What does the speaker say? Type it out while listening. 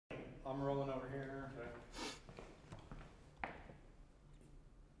I'm rolling over here. Okay.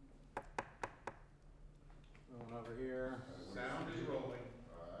 Rolling over here. Sound is rolling.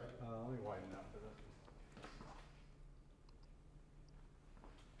 All right. Let me widen up for this.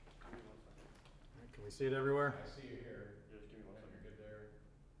 Can we see it everywhere? I see you here. Just give me 1 second. You're good there.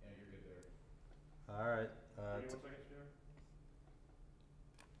 And you're good there. All right. Give me 1 second, Stuart.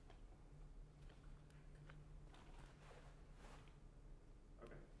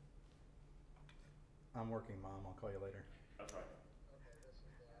 Okay. I'm working, Mom. I'll call you later. That's right.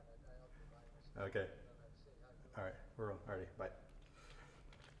 Okay. All right. We're already. Bye.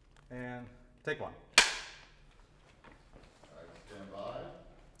 And take one. All right, stand by.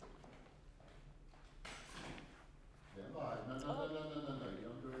 Stand by. No. You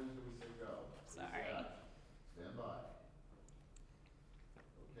don't do it until we say go. Sorry. Stand by.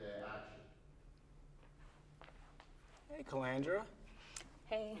 Okay, action. Hey, Calandra.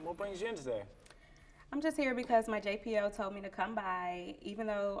 Hey, What brings you in today? I'm just here because my JPO told me to come by, even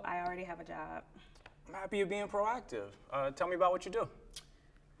though I already have a job. I'm happy you're being proactive. Tell me about what you do.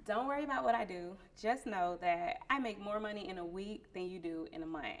 Don't worry about what I do. Just know that I make more money in a week than you do in a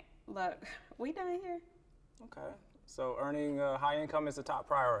month. Look, we done here. Okay. So earning a high income is a top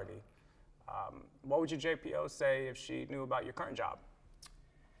priority. What would your JPO say if she knew about your current job?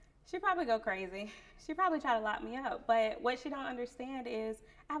 She'd probably go crazy. She'd probably try to lock me up. But what she don't understand is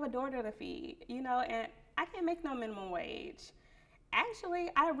I have a daughter to feed, and I can't make no minimum wage.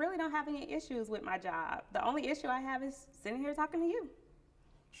 Actually, I really don't have any issues with my job. The only issue I have is sitting here talking to you.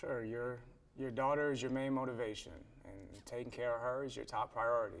 Sure, your daughter is your main motivation, and taking care of her is your top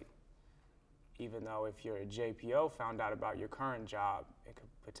priority. Even though if your JPO found out about your current job, it could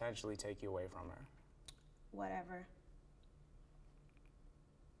potentially take you away from her. Whatever.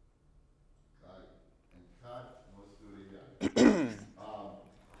 Cut and cut. Let's do it again.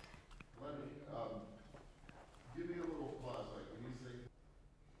 Give me a little pause, like when you say,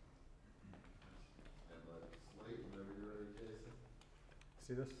 and like slate, whenever you're ready, Jason.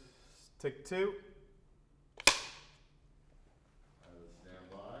 See this? Take two. Stand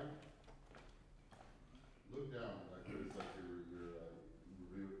by. Look down, like it's like you're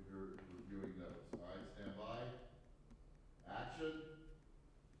reviewing notes. All right, stand by. Action.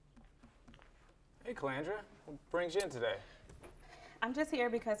 Hey, Calandra. What brings you in today? I'm just here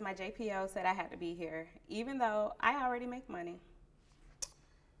because my JPO said I had to be here, even though I already make money.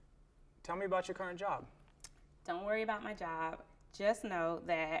 Tell me about your current job. Don't worry about my job. Just know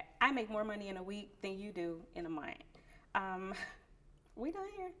that I make more money in a week than you do in a month. We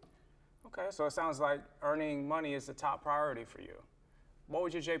done here. Okay, so it sounds like earning money is the top priority for you. What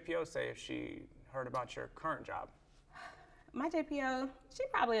would your JPO say if she heard about your current job? My JPO, she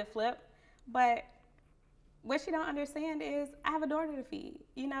probably would flip, but what she don't understand is I have a daughter to feed,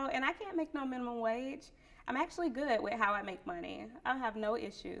 and I can't make no minimum wage. I'm actually good with how I make money. I have no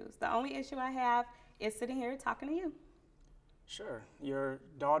issues. The only issue I have is sitting here talking to you. Sure, your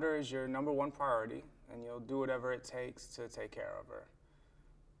daughter is your number one priority, and you'll do whatever it takes to take care of her.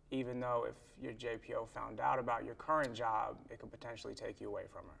 Even though if your JPO found out about your current job, it could potentially take you away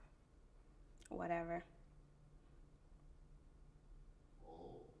from her. Whatever.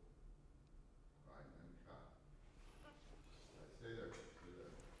 Stay there.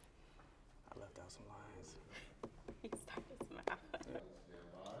 I left out some lines. He started to smile.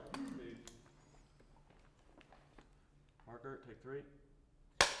 Stand by. Marker, take 3. All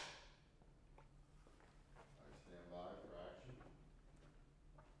right, stand by for action.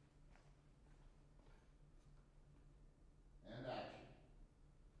 And action.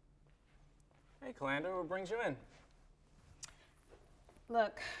 Hey, Calandra, what brings you in?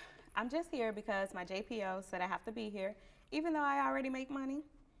 Look, I'm just here because my JPO said I have to be here, even though I already make money.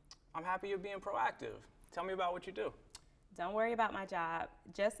 I'm happy you're being proactive. Tell me about what you do. Don't worry about my job.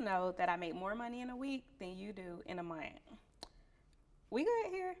 Just know that I make more money in a week than you do in a month. We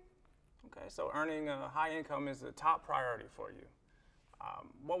good here. Okay, so earning a high income is a top priority for you.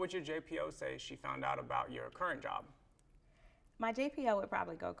 What would your JPO say if she found out about your current job? My JPO would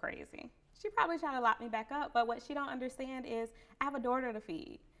probably go crazy. She'd probably try to lock me back up, but what she don't understand is I have a daughter to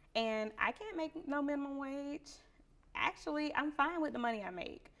feed, and I can't make no minimum wage. Actually, I'm fine with the money I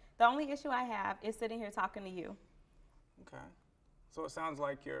make. The only issue I have is sitting here talking to you. Okay, so it sounds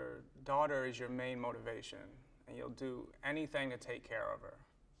like your daughter is your main motivation, and you'll do anything to take care of her,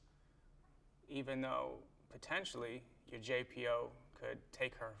 even though potentially your JPO could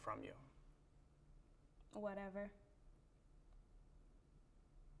take her from you. Whatever.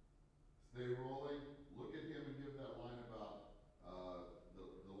 Stay rolling. Look at him and give that line about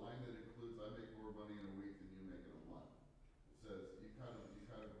the line that includes I make more money in a week than you make in a month. It says you kind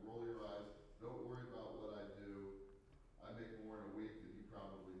of roll your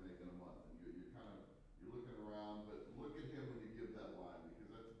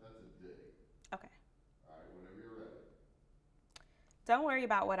Don't worry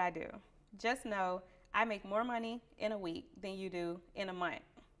about what I do. Just know I make more money in a week than you do in a month.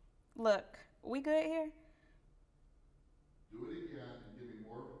 Look, we good here? Do it again and give me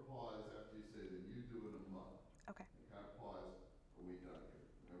more of a pause after you say than you do in a month. Okay. And kind of pause, are we done here?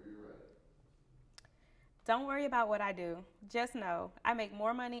 Whenever you're ready. Don't worry about what I do. Just know I make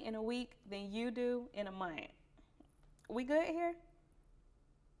more money in a week than you do in a month. We good here?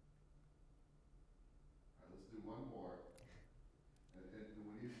 All right, let's do one more. And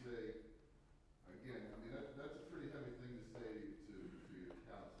when you say, again, I mean, that's a pretty heavy thing to say to your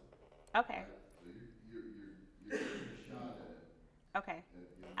counselor. Okay. Right? So you're taking a shot at it. Okay.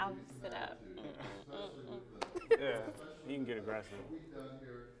 And, I'll give me some sit up. attitude, especially with the. Yeah, especially you can with get the, aggressive. Are we done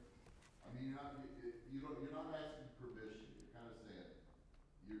here? I mean, you're not asking permission. You're kind of saying,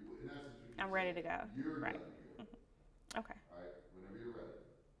 in essence, what you're I'm ready to saying, go. You're Right. done here. Okay. All right, whenever you're ready.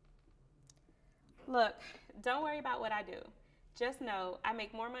 Look, don't worry about what I do. Just know I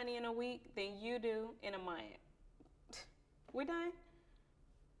make more money in a week than you do in a month. We done?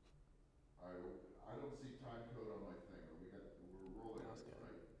 All right, I don't see time code on my thing. We're rolling That's this, good.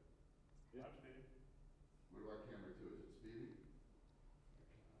 right? Yeah, I'm speaking. What about camera two? Is it speeding?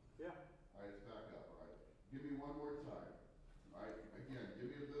 Yeah. All right, it's back up, all right. Give me one more time. All right, again, give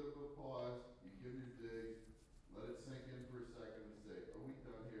me a bit of a pause. You give your dig. Let it sink in for a second and say, are we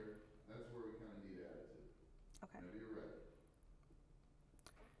done here? That's where we kind of need attitude. Okay. Whenever you're ready.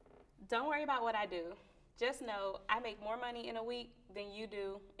 Don't worry about what I do. Just know I make more money in a week than you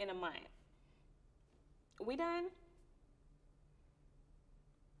do in a month. We done?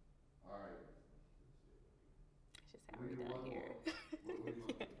 All right. She said, We are we do done one here? more. What do you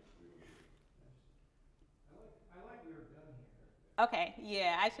want? I like we were done here. Okay,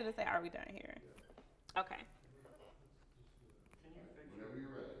 yeah, I should have said, are we done here? Okay. Can you fix Whenever you're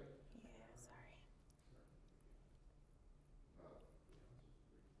ready. Yeah, sorry. It's better.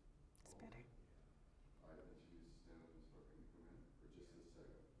 All right, then should we stand up and start, can you come in for just a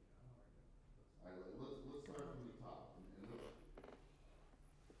second? All right, let's start from the top. And look,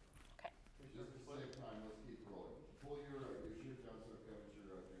 Okay. just at the same time, let's keep rolling. Pull your shirt down so Kevin's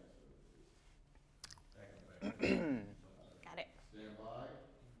your transfer, please. Got it. Stand by.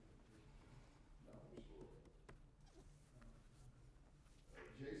 No, we're still rolling.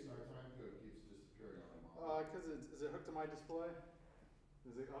 Jason, our time code keeps disappearing on my monitor. Because is it hooked to my display?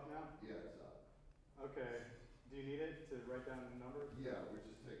 Is it up now? Yeah, it's up. Okay. Do you need it to write down the numbers? Yeah, we're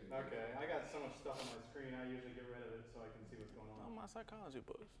just taking. Okay. I got so much stuff on my screen. I usually get rid of it so I can see what's going Oh, on. my psychology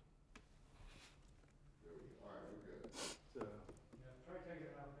books. There we go. All right, we're good. So Yeah, try taking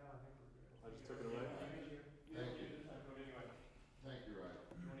it out now, I think we're good. I just took it away. Thank you. You don't use the time code anyway. Thank you, Ryan.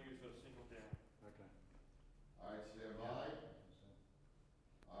 You want to use the single camera. okay. All right, stand by.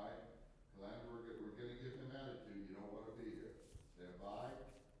 All right, Calandra, we're gonna give him attitude. You don't want to be here. Stand by.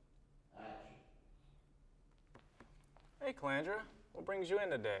 Action. Hey, Calandra, what brings you in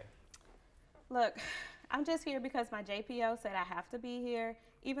today? Look, I'm just here because my JPO said I have to be here,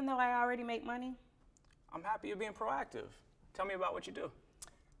 even though I already make money. I'm happy you're being proactive. Tell me about what you do.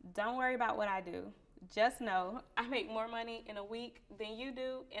 Don't worry about what I do. Just know I make more money in a week than you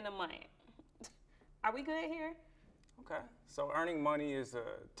do in a month. Are we good here? Okay, so earning money is a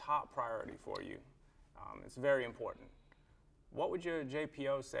top priority for you. It's very important. What would your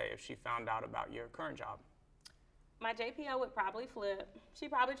JPO say if she found out about your current job? My JPO would probably flip.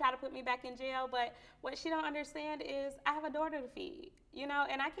 She'd probably try to put me back in jail, but what she don't understand is I have a daughter to feed, and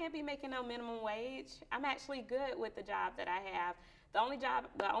I can't be making no minimum wage. I'm actually good with the job that I have. The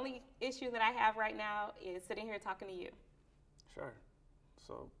only issue that I have right now is sitting here talking to you. Sure.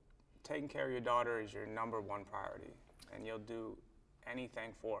 So taking care of your daughter is your number one priority, and you'll do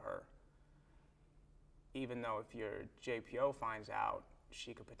anything for her. Even though if your JPO finds out,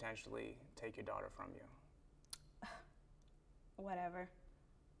 she could potentially take your daughter from you. Whatever.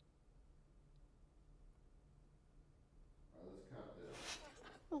 All right, let's cut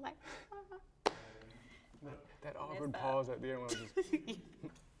this. Like, That awkward up. pause at the end was just...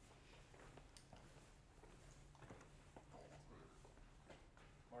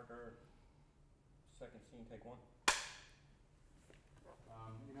 Marker, second scene, take one.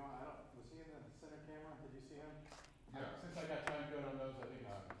 Was he in the center camera? Did you see him? Yeah. Since I got time code on those, I think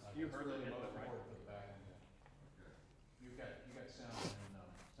You it's heard really the most input, right? important for the back end. Okay. You got sound and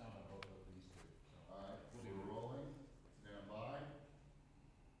sound on both of these two. So. All right, We'll do we're it. rolling. Stand by.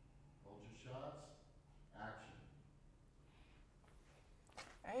 Hold your shots. Action.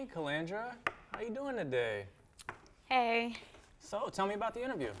 Hey, Calandra, how you doing today? hey, So, tell me about the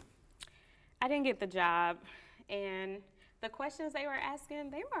interview. I didn't get the job, and the questions they were asking,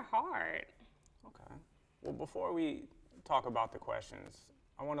 they were hard. Okay. Well, before we talk about the questions,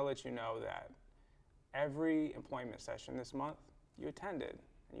 I want to let you know that every employment session this month, you attended,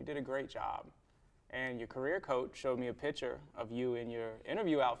 and you did a great job. And your career coach showed me a picture of you in your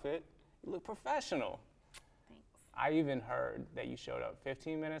interview outfit. You look professional. Thanks. I even heard that you showed up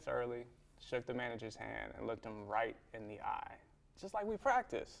 15 minutes early, shook the manager's hand, and looked him right in the eye, just like we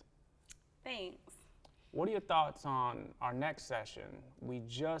practiced. Thanks. What are your thoughts on our next session? We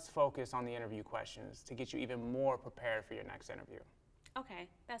just focus on the interview questions to get you even more prepared for your next interview. Okay,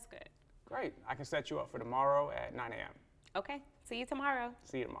 that's good. Great. I can set you up for tomorrow at 9 a.m. Okay, see you tomorrow.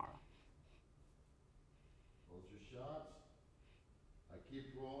 See you tomorrow. Hold your shots. I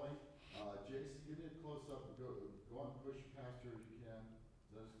keep rolling. Jason, get in close up and go on and push past her as you can.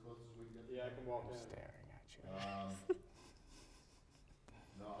 Is that as close as we can get? Yeah, I can walk I'm in. staring at you.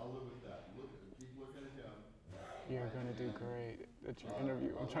 No, I'll live with that. Keep looking at him. You're going to do great at your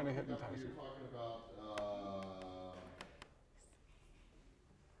interview. I'm trying to hypnotize you. You're talking about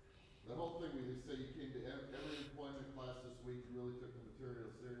the whole thing where you say you came to every employment class this week, you really took the material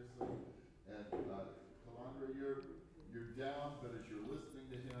seriously. And Calandra, you're down, but as you're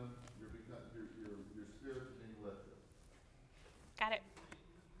listening to him, your spirits are being lifted. Got it.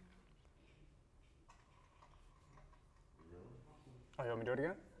 Really? Oh, you want me to do it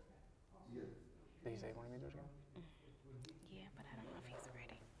again? Yeah. Did he say he wanted me to do it again? Yeah, but I don't know if he's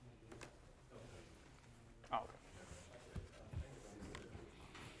ready. Oh, okay.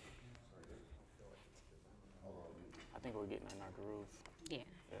 I think we're getting in our groove. Yeah,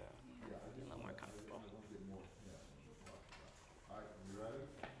 Yeah. a little more comfortable. All right, you ready?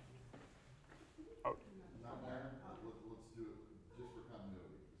 Oh, Now, Aaron, let's do it just for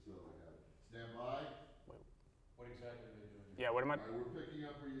continuity, so we have it. Stand by. What exactly are they doing? yeah, what am I? All right, we're picking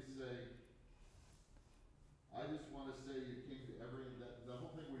up where you say, I just want to say you came to the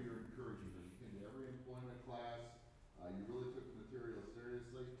whole thing where you're encouraging them. You came to every employment class. You really took the material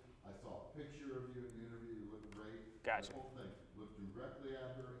seriously. I saw a picture of you in the interview. You looked great. Gotcha. The whole thing. Look directly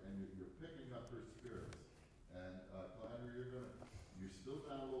at her, and you're picking up her spirits. And Calandra, you're still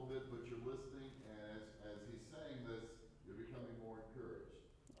down a little bit, but you're listening. And as he's saying this, you're becoming more encouraged.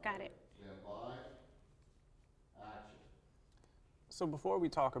 Got it. Stand by. Action. So before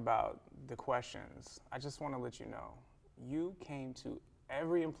we talk about the questions, I just want to let you know, you came to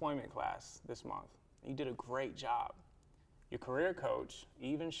every employment class this month. You did a great job. Your career coach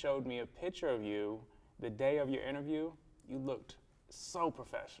even showed me a picture of you the day of your interview. You looked so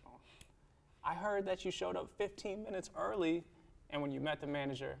professional. I heard that you showed up 15 minutes early, and when you met the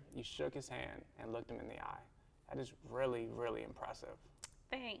manager, you shook his hand and looked him in the eye. That is really, really impressive.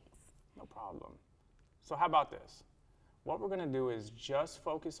 Thanks. No problem. So how about this? What we're gonna do is just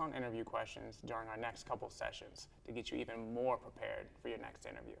focus on interview questions during our next couple sessions to get you even more prepared for your next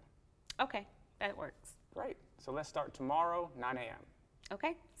interview. Okay, that works. Great. So let's start tomorrow, 9 a.m.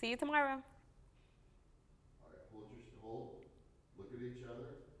 Okay, see you tomorrow. All right, hold, look at each other.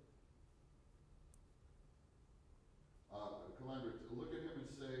 Calandra, look at him and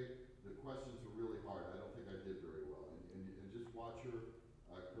say, the questions were really hard. I don't think I did very well. And just watch her,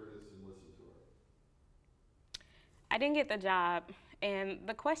 Curtis, and listen to her. I didn't get the job, and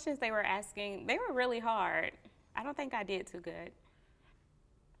the questions they were asking, they were really hard. I don't think I did too good.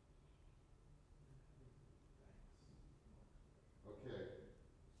 Okay,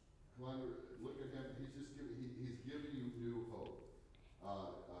 Calandra, look at him. He's giving you new hope.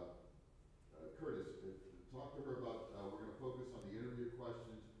 Curtis, talk to her about. We're going to focus on the interview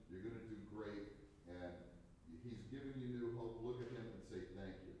questions. You're going to do great, and he's giving you new hope. Look at him and say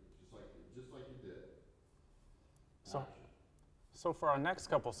thank you, just like you did. So for our next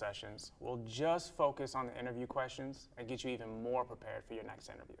couple sessions, we'll just focus on the interview questions and get you even more prepared for your next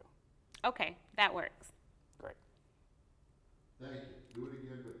interview. Okay, that works. Great. Thank you. Do it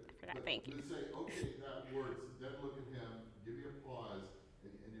again, but Thank you. Just say, okay, that works. Then look at him, give you applause,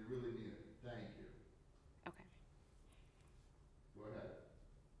 and you really mean it. Thank you. Okay. Go ahead.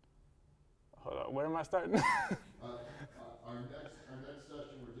 Hold on, where am I starting? Our next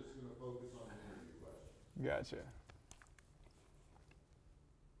session, we're just going to focus on the interview questions. Gotcha.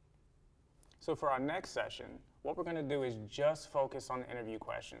 So for our next session, what we're gonna do is just focus on the interview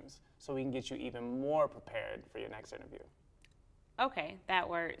questions so we can get you even more prepared for your next interview. Okay, that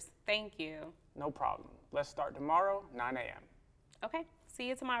works. Thank you. No problem. Let's start tomorrow, 9 a.m. Okay, see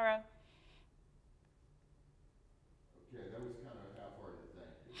you tomorrow. Okay, that was kind of a half-hearted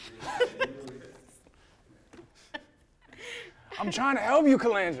thank you. Really, I'm trying to help you,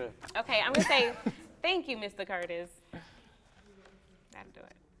 Calandra. Okay, I'm gonna say thank you, Mr. Curtis. That'll do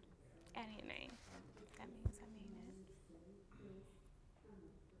it. Add your name. That means I mean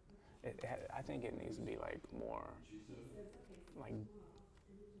it. I think it needs to be like more. like,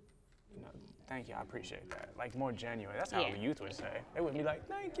 you know, thank you, I appreciate that. Like more genuine. That's how Yeah. youth would say. They wouldn't be like,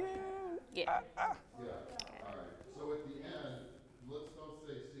 thank you. Yeah. Yeah, all right. So at the end, let's don't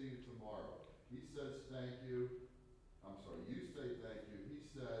say see you tomorrow. He says thank you. I'm sorry, you say thank you. He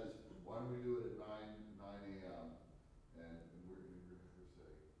says, why don't we do it at 9 a.m. And we're gonna say, just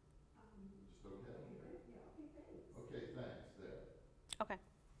okay? Okay, thanks, there. Okay.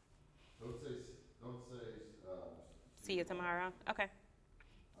 Don't say, See you tomorrow. Okay.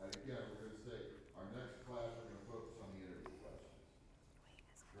 Again, we're gonna say, our next class, we're gonna focus on the interview questions.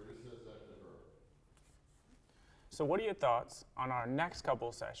 Curtis says that to her. So what are your thoughts on our next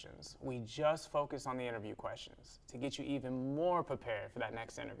couple sessions? We just focus on the interview questions to get you even more prepared for that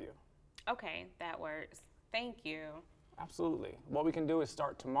next interview. Okay, that works. Thank you. Absolutely. What we can do is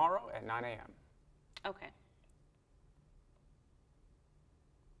start tomorrow at 9 a.m. Okay.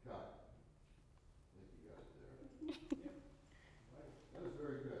 Got it. I think you got it there. That was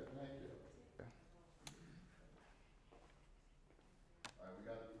very good, thank you. All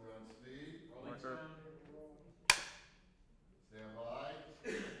right, we're on speed. Rolling sound. Stand by.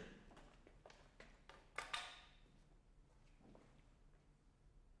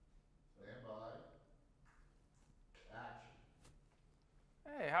 Stand by.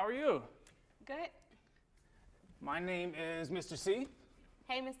 Action. Hey, how are you? Good. My name is Mr. C.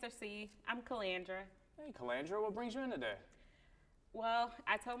 Hey, Mr. C. I'm Calandra. Hey, Calandra, what brings you in today? Well,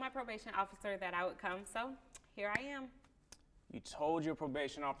 I told my probation officer that I would come, so here I am. You told your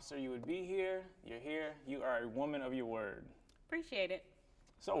probation officer you would be here. You're here. You are a woman of your word. Appreciate it.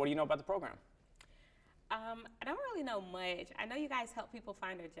 So, what do you know about the program? I don't really know much. I know you guys help people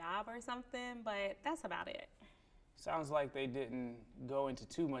find a job or something, but that's about it. Sounds like they didn't go into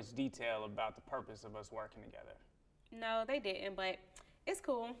too much detail about the purpose of us working together. No, they didn't, but it's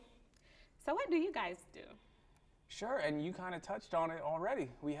cool. So what do you guys do? Sure, and you kind of touched on it already.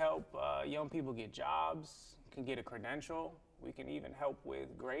 We help young people get jobs, can get a credential. We can even help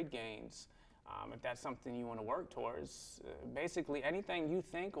with grade gains if that's something you want to work towards. Basically, anything you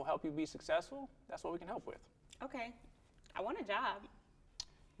think will help you be successful, that's what we can help with. Okay, I want a job.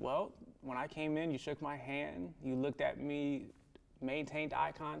 Well, when I came in, you shook my hand, you looked at me, maintained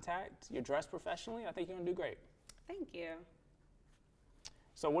eye contact, you're dressed professionally, I think you're gonna do great. Thank you.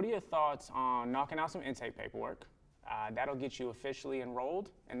 So what are your thoughts on knocking out some intake paperwork? That'll get you officially enrolled,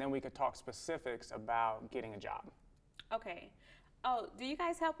 and then we could talk specifics about getting a job. Okay. Oh, do you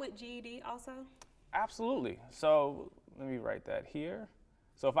guys help with GED also? Absolutely. So let me write that here.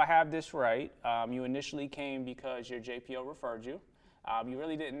 So if I have this right, you initially came because your JPO referred you. You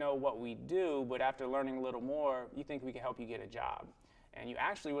really didn't know what we do, but after learning a little more, you think we can help you get a job. And you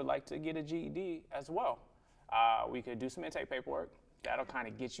actually would like to get a GED as well. We could do some intake paperwork. That'll kind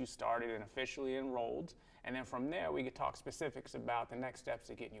of get you started and officially enrolled. And then from there, we could talk specifics about the next steps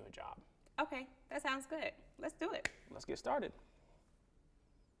to getting you a job. Okay, that sounds good. Let's do it. Let's get started.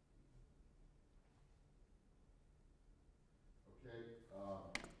 Okay,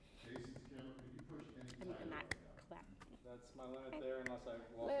 Jason's camera, could you push any I need to timer not right now? clap. That's my limit there unless I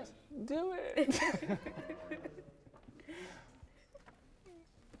walk Let's in. do it.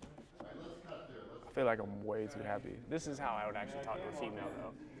 All right, let's cut there. I feel like I'm way too happy. This is how I would actually talk to a female,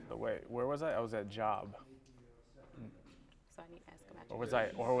 though. But wait, where was I? I was at job. So I need to ask about Or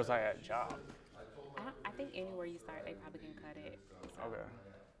your was I at job? I think anywhere you start, they probably can cut it. So Okay.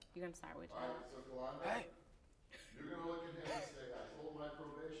 you're gonna start with All job. right, so Kalanda, Hey. you're gonna look at him and say, I told my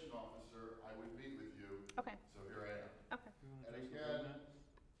probation officer I would meet with you, Okay. so here I am. Okay. And again,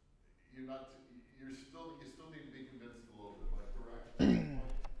 you still need to be convinced a little bit, am I correct? At this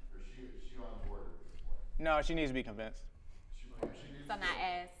point? Or is she on board at this point? No, she needs to be convinced. She needs So to not be.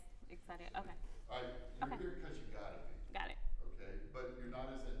 as excited. Okay. All right, you're Okay. here because you gotta be, Got it. okay? But you're not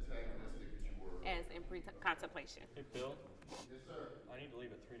as antagonistic as you were. As in contemplation. Hey, Bill, Yes, sir. I need to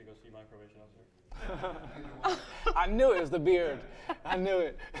leave at 3 to go see my probation officer. I knew it was the beard. I knew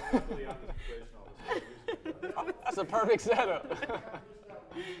it. Luckily, I'm the probation officer. That's a perfect setup.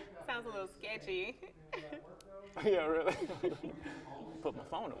 Sounds a little sketchy. Yeah, really. Put my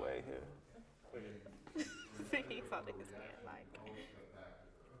phone away here. He's holding his hand like.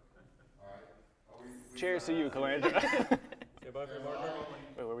 All right. Cheers to you, Calandra. Say bye for your marker.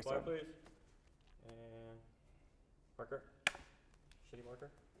 Wait, where we Bye, start? please. And marker. City marker.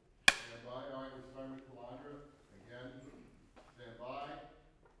 Stand by, all right, we're starting with Calandra. Again, stand by.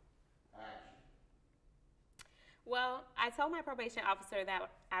 Action. Well, I told my probation officer that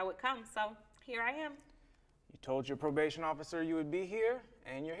I would come, so here I am. You told your probation officer you would be here,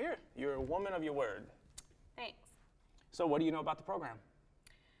 and you're here. You're a woman of your word. Thanks. So what do you know about the program?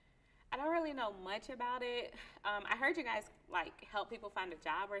 I don't really know much about it. I heard you guys like help people find a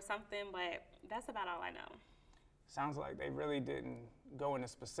job or something, but that's about all I know. Sounds like they really didn't go into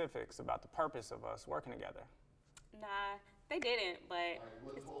specifics about the purpose of us working together. Nah, they didn't, but All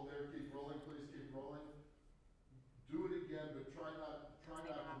right, let's hold there, keep rolling, please, keep rolling. Do it again, but try not to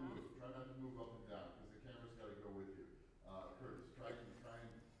move. Try not to move up and down, because the camera's gotta go with you. Curtis, try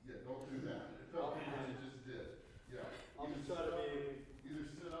and, yeah, don't do that. What you just did. Yeah. I'll Either try to be. Either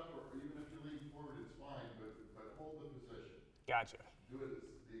sit up, or even if you lean forward, it's fine, but hold the position. Gotcha. Do it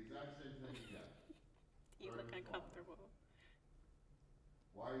the exact same thing again. you look uncomfortable.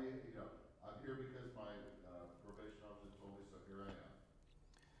 Why are you, I'm here because my probation officer told me, so here I am.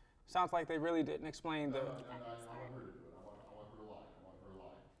 Sounds like they really didn't explain the. No, I want her to do it. I want her line. I want her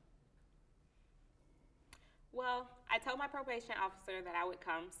line. Well, I told my probation officer that I would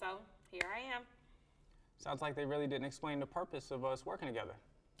come, so here I am. Sounds like they really didn't explain the purpose of us working together.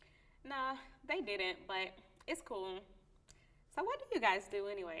 Nah, they didn't, but it's cool. So what do you guys do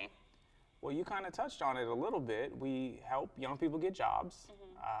anyway? Well, you kind of touched on it a little bit. We help young people get jobs.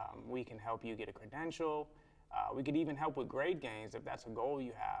 We can help you get a credential. We could even help with grade gains if that's a goal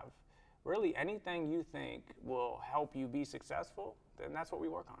you have. Really, anything you think will help you be successful, then that's what we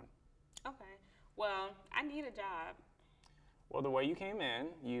work on. Okay, well, I need a job. Well, the way you came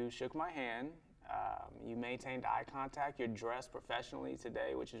in, you shook my hand, you maintained eye contact, you're dressed professionally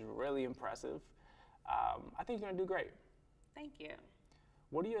today, which is really impressive. I think you're gonna do great. Thank you.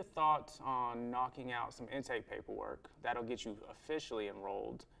 What are your thoughts on knocking out some intake paperwork? That'll get you officially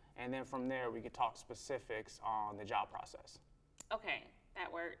enrolled, and then from there we could talk specifics on the job process. Okay,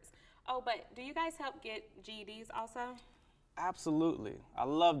 that works. Oh, but do you guys help get GEDs also? Absolutely. I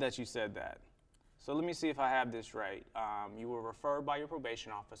love that you said that. So let me see if I have this right. You were referred by your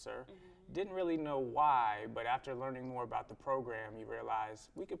probation officer. Didn't really know why, but after learning more about the program, you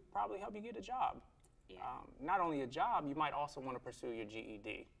realized we could probably help you get a job. Yeah. Not only a job, you might also want to pursue your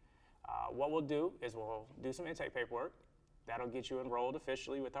GED. What we'll do is we'll do some intake paperwork. That'll get you enrolled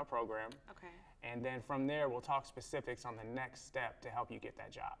officially with our program. Okay. And then from there, we'll talk specifics on the next step to help you get that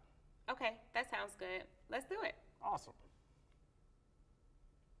job. Okay, that sounds good. Let's do it. Awesome.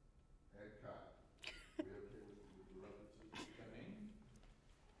 And cut. We okay with the references?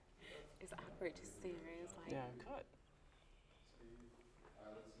 It's awkward to stare. It's like, Yeah, cut.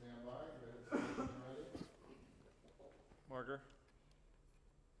 Let's stand by. Go ahead and stand ready. Marker.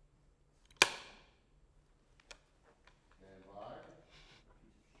 Stand by.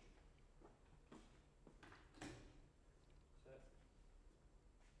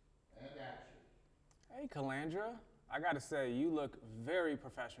 And action. Hey, Calandra. I gotta say, you look very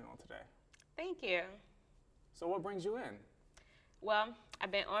professional today. thank you. So what brings you in? Well,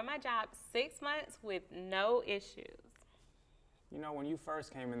 I've been on my job 6 months with no issues. You know, when you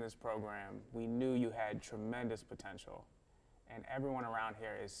first came in this program, we knew you had tremendous potential. And everyone around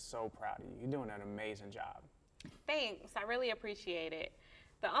here is so proud of you. You're doing an amazing job. Thanks, I really appreciate it.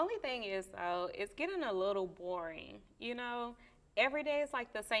 The only thing is, though, it's getting a little boring. You know, every day is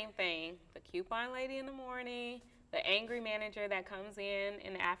like the same thing. The coupon lady in the morning, the angry manager that comes in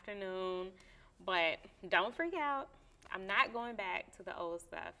the afternoon. But don't freak out. I'm not going back to the old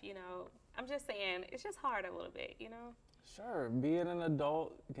stuff, you know. I'm just saying, it's just hard a little bit, you know. Sure, being an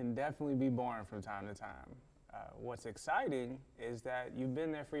adult can definitely be boring from time to time. What's exciting is that you've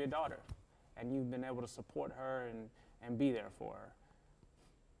been there for your daughter, and you've been able to support her and be there for her.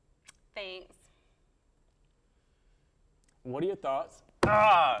 Thanks. What are your thoughts?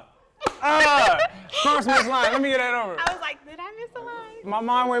 First miss line, let me get that over. I was like, did I miss a line? My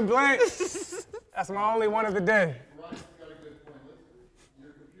mind went blank. That's my only one of the day. Ryan's got a good point.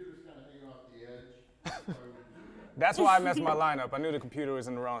 Your computer's kind of hanging off the edge. That's why we didn't do that. That's why I messed my line up. I knew the computer was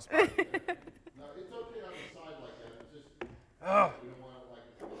in the wrong spot. No, it's okay on the side like that. It's just, we don't want it like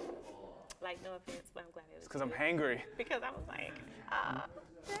it's supposed to fall off. Like, no offense, but I'm glad it was. It's because I'm hangry. Because I was like,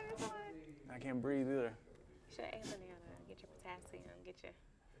 did I miss a line? I can't breathe either. You should ate banana, get your potassium, get you going.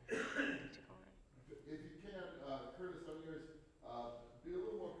 If you can, Curtis, on yours, be a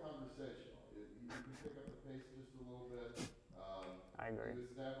little more conversational. You can pick up the pace just a little bit. I agree.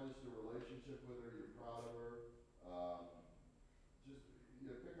 You established a relationship with her. You're proud of her. Just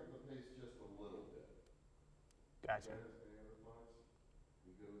pick up the pace just a little bit. Gotcha. Any other thoughts?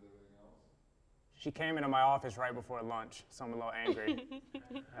 You good with everything else? She came into my office right before lunch, so I'm a little angry.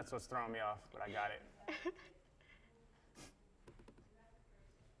 That's what's throwing me off, but I got it. Hey,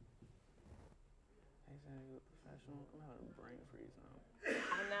 said you look professional. I'm having a brain freeze now.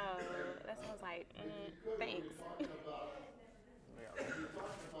 I know. That sounds like, thanks. When you're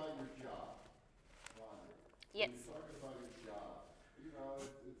talking about your job, Rhonda, Yes. when you're talking about your job, you know,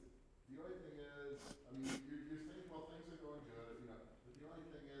 the only thing is, I mean, you're saying, well, things are going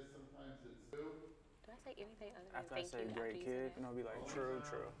say anything other than After I thank say you after great using kid, it? and I'll be like, true.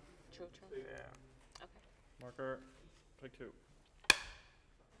 True. Yeah. Okay. Marker, take 2.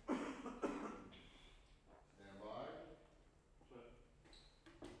 Stand by.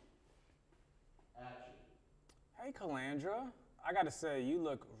 Action. Hey, Calandra. I gotta say, you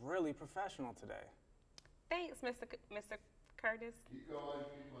look really professional today. Thanks, Mr. Curtis. Keep going,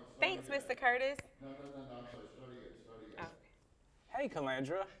 keep on. Start Thanks, again. Mr. Curtis. No, I'm sorry, start again. Oh. Hey,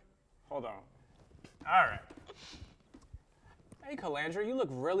 Calandra. Hold on. All right. Hey, Calandra, you look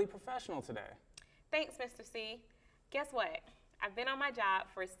really professional today. Thanks, Mr. C. Guess what? I've been on my job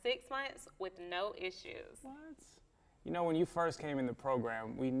for 6 months with no issues. What? You know, when you first came in the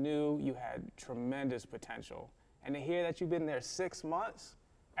program, we knew you had tremendous potential. And to hear that you've been there 6 months,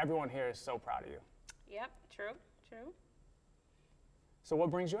 everyone here is so proud of you. Yep, true. So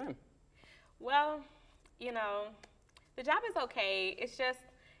what brings you in? Well, you know, the job is okay. It's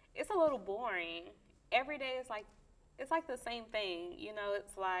a little boring. Every day it's like the same thing. You know,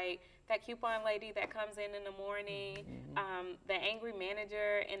 it's like that coupon lady that comes in the morning, the angry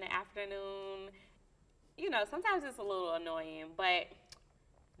manager in the afternoon. You know, sometimes it's a little annoying, but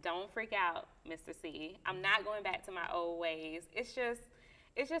don't freak out, Mr. C. I'm not going back to my old ways. It's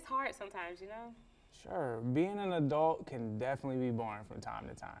just hard sometimes, you know? Sure, being an adult can definitely be boring from time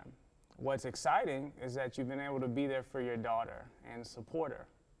to time. What's exciting is that you've been able to be there for your daughter and support her.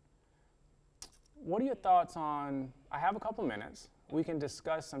 What are your thoughts on, I have a couple minutes, we can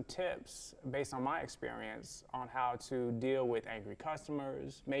discuss some tips based on my experience on how to deal with angry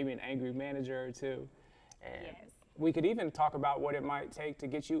customers, maybe an angry manager or two. And Yes. we could even talk about what it might take to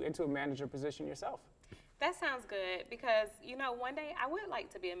get you into a manager position yourself. That sounds good because, you know, one day I would like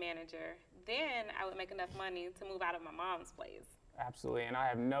to be a manager. Then I would make enough money to move out of my mom's place. Absolutely, and I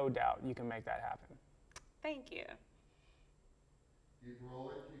have no doubt you can make that happen. Thank you. Keep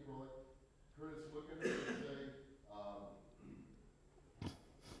rolling. Curtis, look at her and say,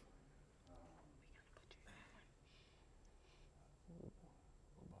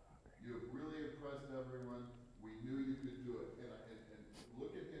 you have really impressed everyone. We knew you could do it. And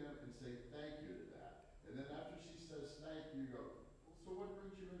look at him and say thank you to that. And then after she says thank you, go, well, so what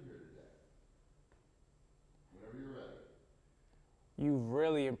brings you in here today? Whenever you're ready. You've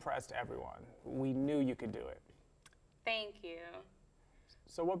really impressed everyone. We knew you could do it. Thank you.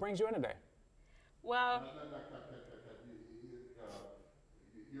 So what brings you in today? Well, Cut.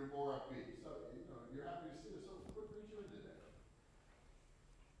 You're more upbeat. So, you know, you're happy to see us. So what brings you in today?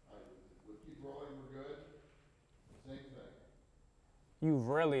 We'll keep rolling. We're good. Same thing. You've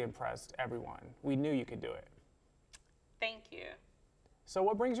really impressed everyone. We knew you could do it. thank you. So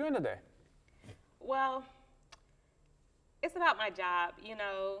what brings you in today? Well, it's about my job, you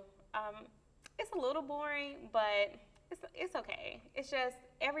know. It's a little boring, but it's okay. It's just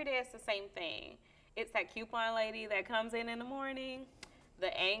every day it's the same thing. It's that coupon lady that comes in the morning,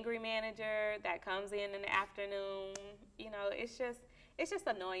 the angry manager that comes in the afternoon. You know, it's just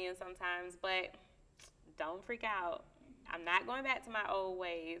annoying sometimes, but don't freak out. I'm not going back to my old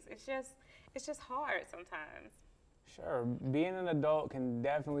ways. It's just hard sometimes. Sure, being an adult can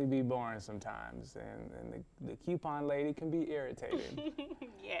definitely be boring sometimes, and the coupon lady can be irritating.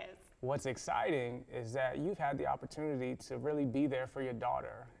 Yes. What's exciting is that you've had the opportunity to really be there for your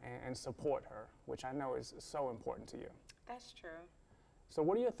daughter and support her, which I know is so important to you. That's true. So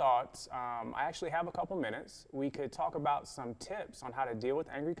what are your thoughts? I actually have a couple minutes. We could talk about some tips on how to deal with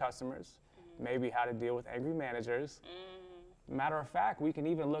angry customers, maybe how to deal with angry managers. Matter of fact, we can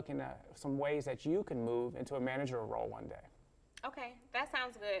even look into some ways that you can move into a manager role one day. Okay, that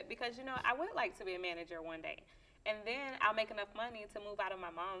sounds good because, you know, I would like to be a manager one day. And then I'll make enough money to move out of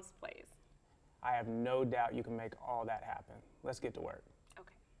my mom's place. I have no doubt you can make all that happen. Let's get to work.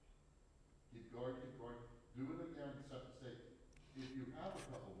 Okay. Keep going. Do it again, except to say, if you have a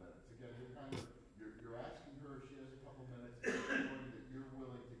couple minutes, again, you're asking her if she has a couple minutes, and you're showing that you're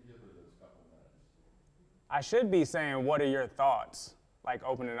willing to give her those couple minutes. I should be saying, what are your thoughts? Like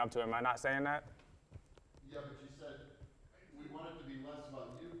opening up to him. Am I not saying that? Yeah, but you said, we want it to be less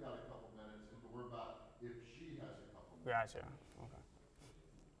about you've got a couple minutes, and more about if she has a couple minutes. Gotcha. Okay.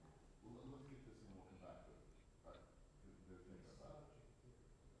 Let's get this and we'll come back to it. The things about it.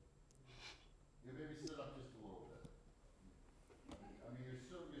 Yeah, maybe sit up just a little bit. I mean, you're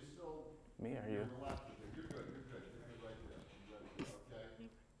still. Me or you? Relaxed with it. You're good right there.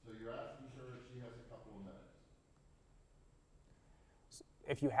 Okay? So you're asking her if she has a couple of minutes.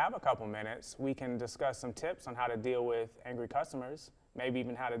 If you have a couple minutes, we can discuss some tips on how to deal with angry customers, maybe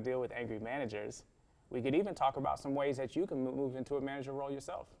even how to deal with angry managers. We could even talk about some ways that you can move into a manager role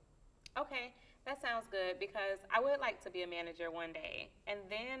yourself. Okay, That sounds good because I would like to be a manager one day. And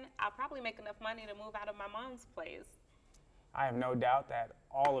then I'll probably make enough money to move out of my mom's place. I have no doubt that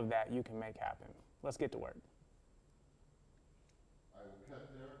all of that you can make happen. Let's get to work. I will cut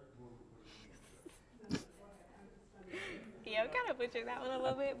there. Yeah, we kind of butchered that one a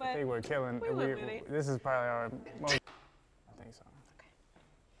little bit, I but think we're killing. we went with it. This is probably our most. I think so.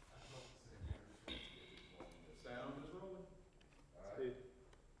 Sound is rolling. Speed.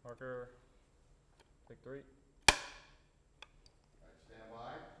 Marker. Take 3. All right, stand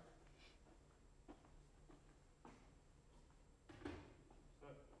by.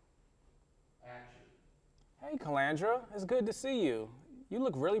 Action. Hey, Calandra, it's good to see you. You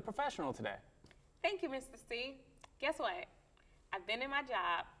look really professional today. Thank you, Mr. C. Guess what? I've been in my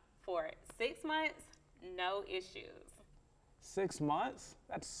job for 6 months, no issues. 6 months?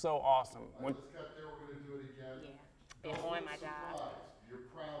 That's so awesome. All right, let's cut there. We're going to do it again. Yeah, been Don't on look my job. surprised. You're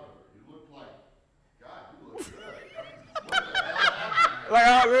proud of her. You look like, God, you look good. What the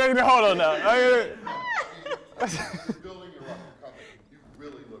hell happened? Hold on now. You're building her up and coming. You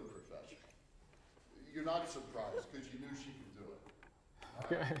really look professional. You're not surprised because you knew she could do it. All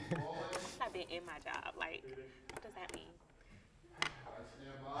right, roll it. I've been in my job. Like, what does that mean? All right,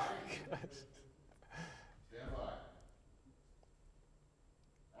 stand by. Stand by.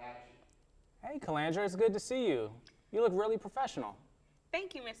 Action. Hey, Calandra, it's good to see you. You look really professional.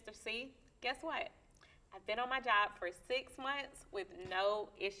 Thank you, Mr. C. Guess what? I've been on my job for 6 months with no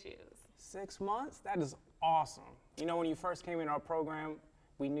issues. 6 months? That is awesome. You know, when you first came into our program,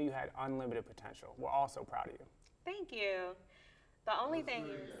 we knew you had unlimited potential. We're all so proud of you. Thank you. The only Let's thing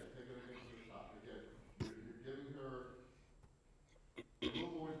do it is, again. Take it again to the top. Again, you're giving her a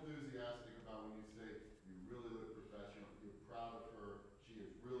little more enthusiastic about when you say you really look professional. You're proud of her. She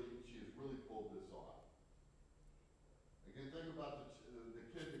has really pulled this off. Again, think about the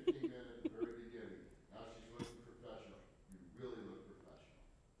kid that came in at the very beginning. Now she's looking professional. You really look professional.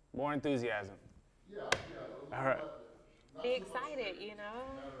 More enthusiasm. Yeah. All right. Not be so much excited, faith. you know?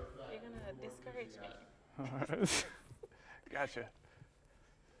 Matter of fact, You're gonna more discourage me. enthusiastic. Gotcha.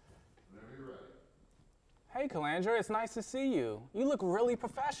 Whenever you're ready. Hey, Calandra, it's nice to see you. You look really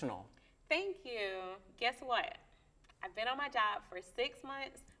professional. Thank you. Guess what? I've been on my job for 6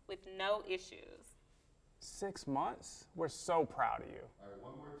 months with no issues. 6 months? We're so proud of you. All right,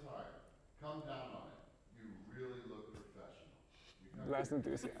 one more time. Come down on it. You really look professional. You got Less your-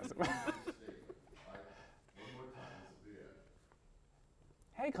 enthusiasm. All right, one more time. This will be it.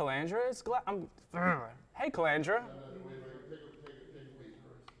 Hey, Calandra, it's glad I'm. Hey, Calandra. No, wait, take a beat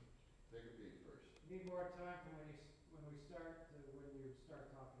first. Take a beat first. Need more time from when we start to when you start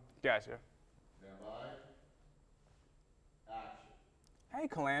talking. Gotcha. Stand by. Action. Hey,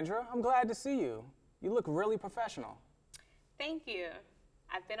 Calandra, I'm glad to see you. You look really professional. Thank you.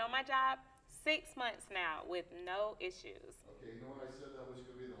 I've been on my job 6 months now with no issues. Okay, you know what I said that was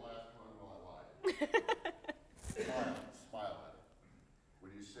going to be the last one? Well, I lied. Smile at it.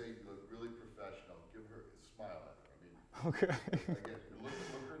 When you say you look really professional, give her a smile at her. I mean, Okay. again, look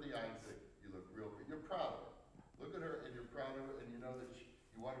her in the eye and say, you look real, you're proud of her. Look at her and you're proud of her and you know that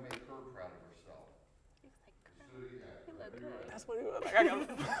you want to make her proud of herself. He's like, Let's do it again. you look good. That's what he was like. I got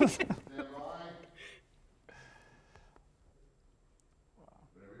Stand by.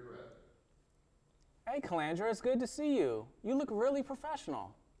 Whenever you're ready. Hey, Calandra, it's good to see you. You look really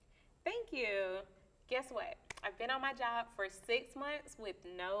professional. Thank you. Guess what? I've been on my job for 6 months with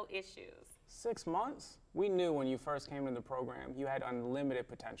no issues. 6 months? We knew when you first came into the program you had unlimited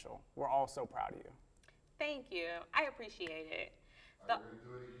potential. We're all so proud of you. Thank you. I appreciate it. All right, we're going to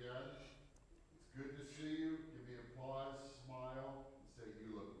do it again. It's good to see you. Give me applause, smile, and say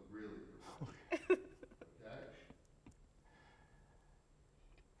you look really professional.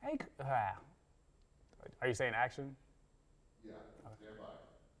 Okay? Hey, are you saying action? Yeah, stand by.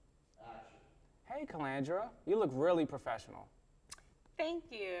 Action. Hey, Calandra, you look really professional. Thank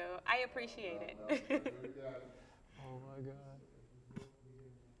you. I appreciate it. Do it again. Oh my God.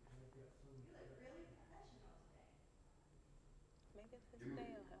 Maybe if this Give me- day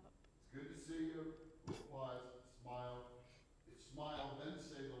will help. It's good to see you. Applause, smile. Smile, then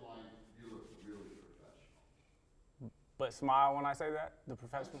say the line, you look really professional. But smile when I say that? The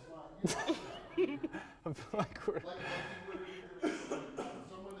professional? Smile. You know, I feel like we're. like you would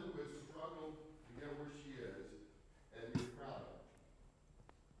someone who has struggled to get where she is, and you're proud of her.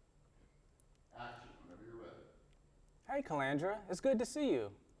 Action, whenever you're ready. Hey, Calandra, it's good to see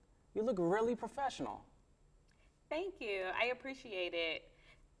you. You look really professional. Thank you. I appreciate it.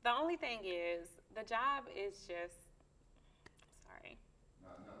 The only thing is, the job is just. Sorry. No,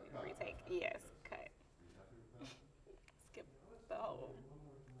 cut. Retake. Yes, cut. Are you happy with that? Skip the whole.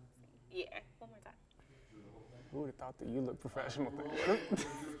 Yeah, one more Who would have thought that you look professional? Roll it, just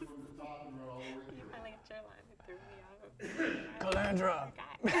from the top and roll all the way through. I like your line. It threw me off. Calandra.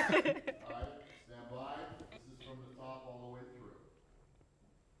 All right, stand by. This is from the top all the way through.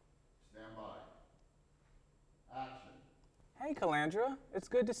 Stand by. Action. Hey, Calandra. It's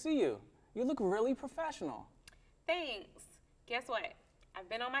good to see you. You look really professional. Thanks. Guess what? I've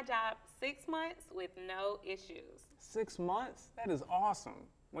been on my job 6 months with no issues. 6 months? That is awesome.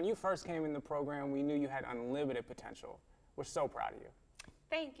 When you first came in the program, we knew you had unlimited potential. We're so proud of you.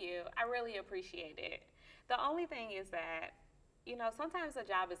 Thank you. I really appreciate it. The only thing is that, you know, sometimes the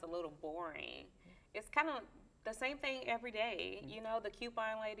job is a little boring. It's kind of the same thing every day. You know, the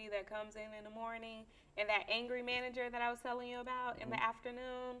coupon lady that comes in the morning and that angry manager that I was telling you about in the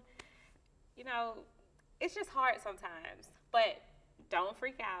afternoon. You know, it's just hard sometimes. But don't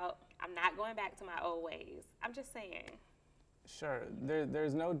freak out. I'm not going back to my old ways. I'm just saying. Sure,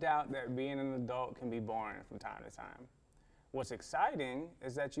 there's no doubt that being an adult can be boring from time to time. What's exciting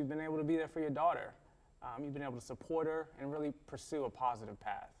is that you've been able to be there for your daughter. You've been able to support her and really pursue a positive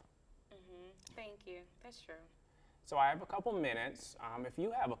path. Thank you. That's true. So I have a couple minutes. If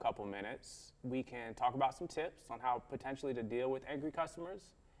you have a couple minutes, we can talk about some tips on how potentially to deal with angry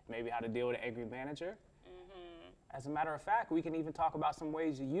customers, maybe how to deal with an angry manager. As a matter of fact, we can even talk about some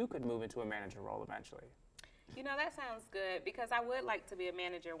ways you could move into a manager role eventually. You know, that sounds good because I would like to be a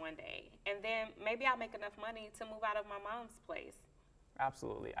manager one day. And then maybe I'll make enough money to move out of my mom's place.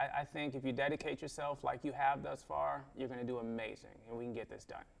 Absolutely. I think if you dedicate yourself like you have thus far, you're going to do amazing, and we can get this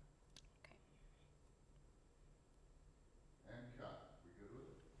done. Okay. And cut. We good with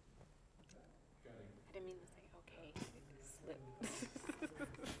it? I didn't mean to say okay. It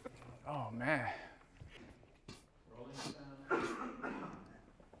slipped. Oh, man. Rolling sound.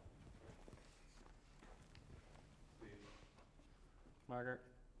 Margaret.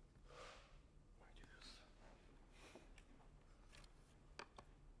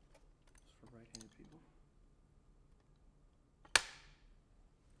 It's for right-handed people.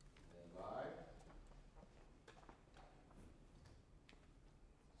 Stand by.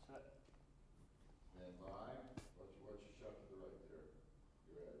 Set. Stand by. Watch your shove to the right there.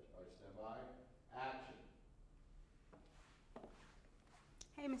 Your edge. All right, stand by. Action.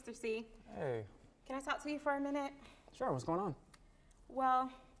 Hey, Mr. C. Hey. Can I talk to you for a minute? Sure, what's going on?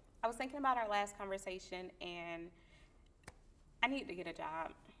 Well, I was thinking about our last conversation and I need to get a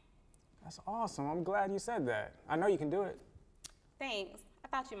job. That's awesome. I'm glad you said that. I know you can do it. Thanks. I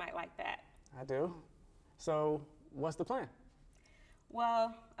thought you might like that. I do. So, what's the plan?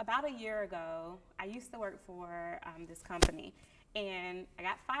 Well, about a year ago, I used to work for this company and I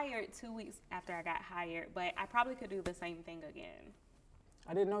got fired 2 weeks after I got hired, but I probably could do the same thing again.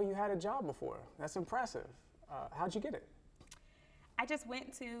 I didn't know you had a job before. That's impressive. How'd you get it? I just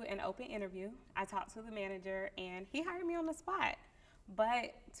went to an open interview. I talked to the manager and he hired me on the spot.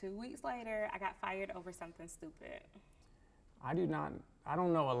 But 2 weeks later, I got fired over something stupid. I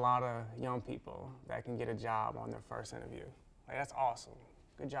don't know a lot of young people that can get a job on their first interview. Like, that's awesome.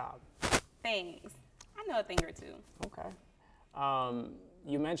 Good job. Thanks. I know a thing or two. Okay.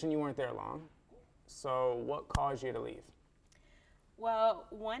 You mentioned you weren't there long. So what caused you to leave? Well,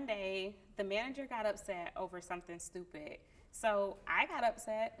 one day, the manager got upset over something stupid. So I got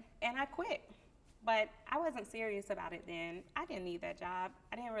upset and I quit. But I wasn't serious about it then. I didn't need that job.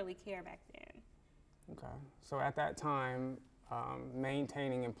 I didn't really care back then. Okay. So at that time,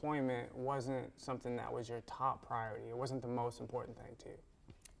 maintaining employment wasn't something that was your top priority. It wasn't the most important thing to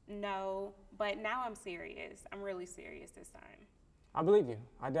you. No, but now I'm serious. I'm really serious this time. I believe you.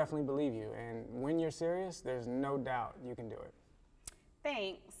 I definitely believe you. And when you're serious, there's no doubt you can do it.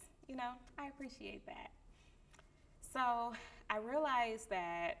 Thanks. You know, I appreciate that. So I realized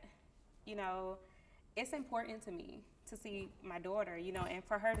that, you know, it's important to me to see my daughter, you know, and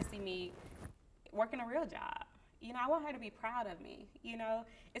for her to see me working a real job. You know, I want her to be proud of me. You know,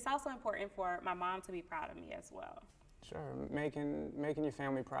 it's also important for my mom to be proud of me as well. Sure. Making your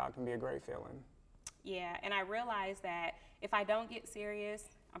family proud can be a great feeling. Yeah, and I realized that if I don't get serious,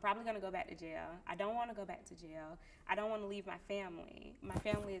 I'm probably going to go back to jail. I don't want to go back to jail. I don't want to leave my family. My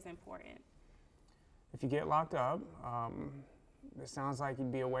family is important. If you get locked up, it sounds like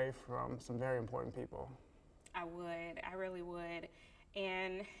you'd be away from some very important people. I would. I really would.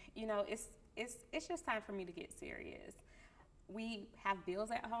 And, you know, it's just time for me to get serious. We have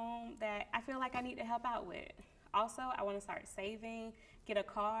bills at home that I feel like I need to help out with. Also, I want to start saving, get a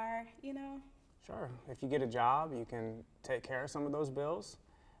car, you know. Sure. If you get a job, you can take care of some of those bills.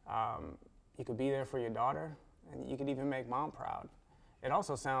 You could be there for your daughter, and you could even make mom proud. it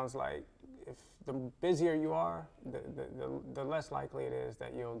also sounds like if the busier you are, the less likely it is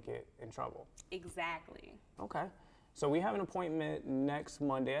that you'll get in trouble. Exactly. Okay. So we have an appointment next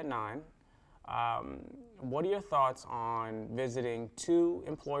Monday at 9. What are your thoughts on visiting 2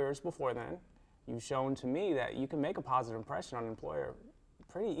 employers before then? You've shown to me that you can make a positive impression on an employer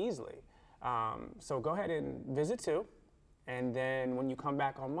pretty easily. So go ahead and visit 2, and then when you come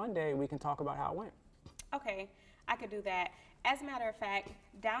back on Monday, we can talk about how it went. Okay, I could do that. As a matter of fact,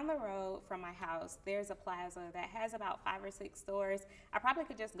 down the road from my house, there's a plaza that has about 5 or 6 stores. I probably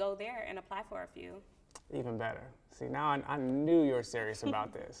could just go there and apply for a few. Even better. See, now I knew you were serious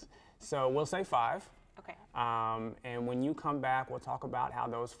about this. So we'll say 5. Okay. And when you come back, we'll talk about how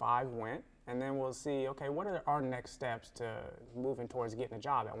those 5 went. And then we'll see, okay, what are our next steps to moving towards getting a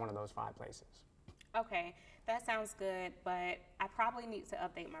job at one of those 5 places? Okay, that sounds good, but I probably need to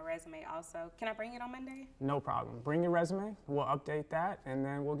update my resume also. Can I bring it on Monday? No problem. Bring your resume, we'll update that, and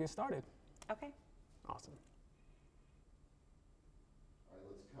then we'll get started. Okay. Awesome. All right,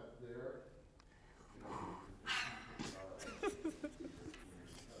 let's cut there.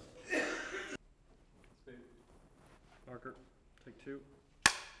 Parker, take 2.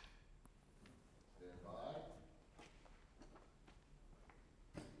 Stand by.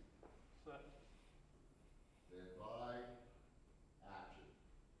 Set. Stand by. Action.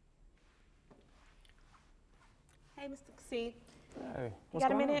 Hey, Mr. C. Hey, You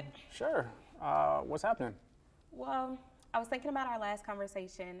got a minute? Sure. What's happening? Well, I was thinking about our last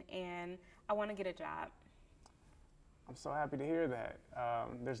conversation, and I want to get a job. I'm so happy to hear that.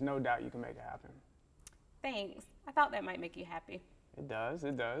 There's no doubt you can make it happen. Thanks. I thought that might make you happy. It does,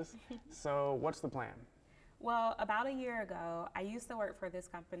 it does. So what's the plan? Well, about a year ago, I used to work for this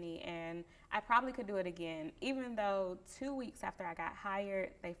company, and I probably could do it again, even though 2 weeks after I got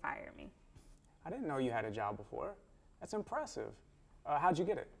hired, they fired me. I didn't know you had a job before. That's impressive. How'd you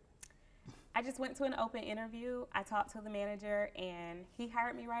get it? I just went to an open interview. I talked to the manager, and he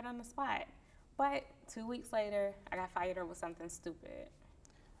hired me right on the spot. But 2 weeks later, I got fired over something stupid.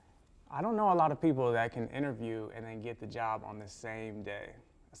 I don't know a lot of people that can interview and then get the job on the same day.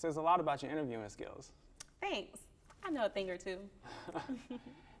 It says a lot about your interviewing skills. Thanks. I know a thing or two.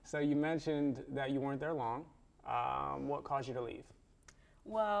 So you mentioned that you weren't there long. What caused you to leave?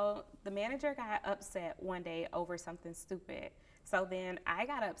 Well, the manager got upset one day over something stupid. So then I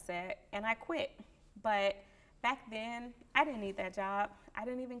got upset and I quit. But back then, I didn't need that job. I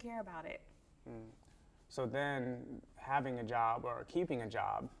didn't even care about it. So then having a job or keeping a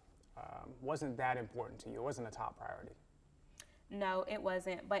job wasn't that important to you? It wasn't a top priority? No, it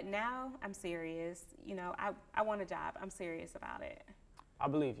wasn't. But now I'm serious. You know, I want a job. I'm serious about it. I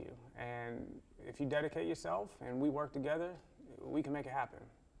believe you. And if you dedicate yourself and we work together, we can make it happen.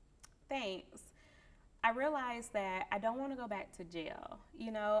 Thanks. I realized that I don't want to go back to jail.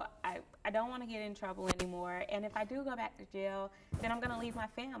 You know, I don't want to get in trouble anymore. And if I do go back to jail, then I'm going to leave my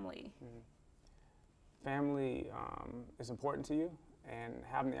family. Family is important to you, and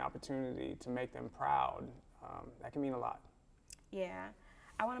having the opportunity to make them proud, that can mean a lot. Yeah,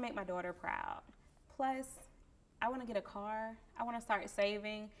 I want to make my daughter proud. Plus, I want to get a car. I want to start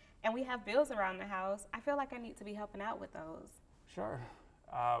saving. And we have bills around the house. I feel like I need to be helping out with those. Sure.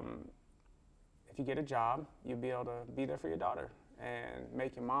 If you get a job, you'll be able to be there for your daughter and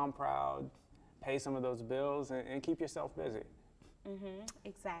make your mom proud, pay some of those bills, and keep yourself busy.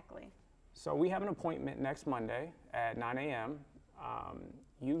 Exactly. So we have an appointment next Monday at 9 a.m.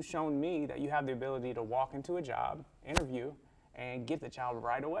 You've shown me that you have the ability to walk into a job, interview, and get the job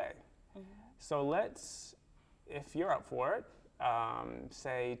right away. So let's, if you're up for it,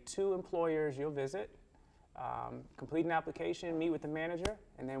 say 2 employers you'll visit, complete an application, meet with the manager,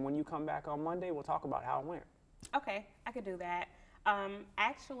 and then when you come back on Monday, we'll talk about how it went. Okay, I could do that.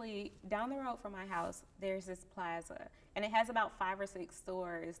 Actually, down the road from my house, there's this plaza, and it has about 5 or 6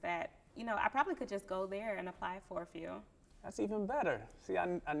 stores that, you know, I probably could just go there and apply for a few. That's even better. See,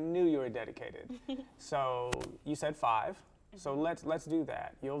 I knew you were dedicated. So you said 5. So let's do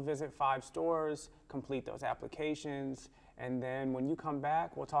that. You'll visit 5 stores, complete those applications, and then when you come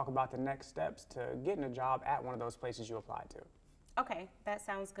back, we'll talk about the next steps to getting a job at one of those places you applied to. Okay, that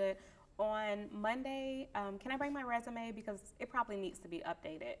sounds good. On Monday, can I bring my resume because it probably needs to be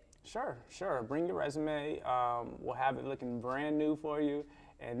updated? Sure, sure. Bring your resume. We'll have it looking brand new for you,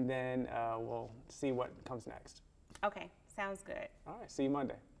 and then we'll see what comes next. Okay, sounds good. All right, see you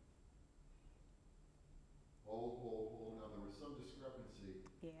Monday. Hold. Now, there was some discrepancy.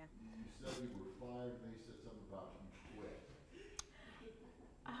 Yeah. You said you were fired, and then you said something about you quit.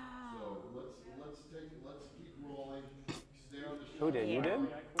 So let's keep rolling. Stay on the show. Who did? You did?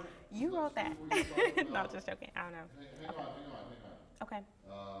 You wrote that. Let's see what you're talking No, about. just joking. I don't know. Hang on. Okay.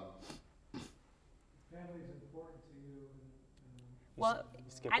 Family's important to you Well,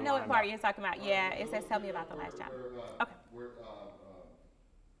 Skip I the know line what part about- you're talking about. Yeah, it says tell me about the last job. Okay.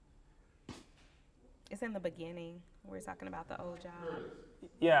 It's in the beginning. We're talking about the old job.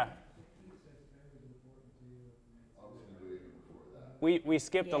 Yeah, I was gonna do even before that. we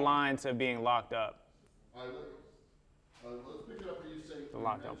skipped the Yeah. line to being locked up. All right, let's pick it up where you say, The you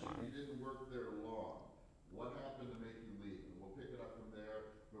locked up mentioned line. you didn't work there long. What happened to make you leave? And we'll pick it up from there,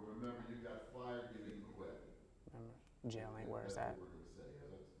 but remember, you got fired, you didn't quit. Remember, jail ain't where it's at. That's what we're gonna say,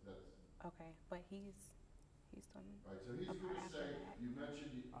 'cause that's, Okay, but he's doing. all right, so he's Okay, gonna after say, that. you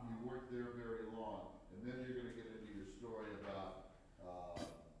mentioned you weren't there very long, and then you're gonna get into your story about,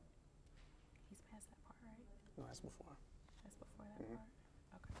 He's past that part, right? No, that's before. That's before that Mhm. part.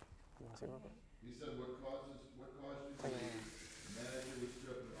 Okay. You want to see real quick? he said, what caused you to leave? The manager was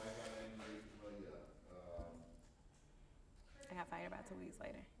stripping, I got angry, well, yeah, I got fired about 2 weeks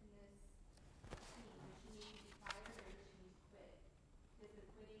later.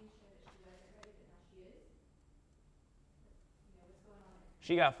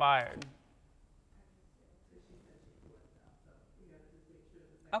 She got fired.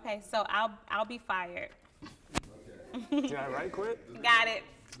 Okay, so I'll be fired. Did I right quit? Got it.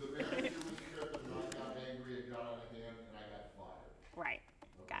 the manager was stripping, and I got angry, it got out of hand, and I got fired. Right.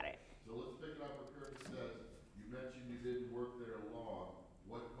 Got it. So let's pick it up where Curtis says, you mentioned you didn't work there long,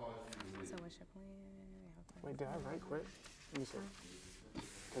 what caused you to leave? So what's your plan? Wait, did I right quit? Let me see.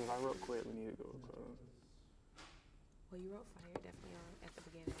 Because if I wrote quit, we need to go close. Well, you wrote fire definitely on at the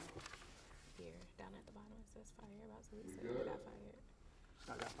beginning. Here, down at the bottom it says fire about 2 weeks ago. You got fired.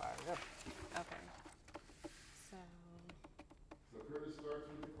 I got fired, yeah. Okay. So So Curtis starts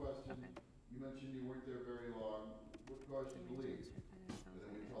with the question, Okay. you mentioned you weren't there very long, what caused you to leave? And then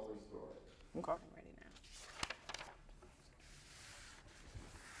we tell the story. Okay. I'm ready now.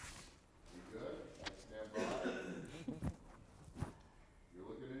 You good? Stand by. You're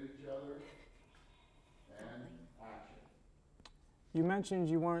looking at each other, and action. You mentioned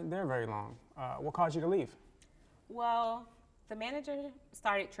you weren't there very long. What caused you to leave? Well, the manager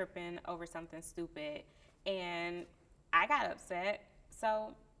started tripping over something stupid, and I got upset,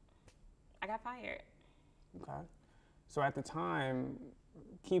 so I got fired. Okay. So at the time,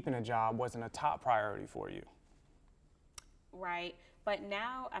 keeping a job wasn't a top priority for you. Right. But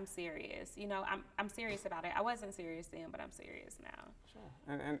now I'm serious. You know, I'm serious about it. I wasn't serious then, but I'm serious now.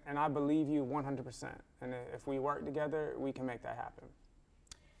 Sure. And I believe you 100%. And if we work together, we can make that happen.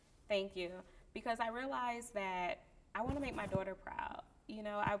 Thank you. Because I realized that I want to make my daughter proud. You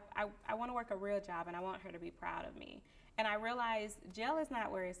know, I want to work a real job, and I want her to be proud of me. And I realized jail is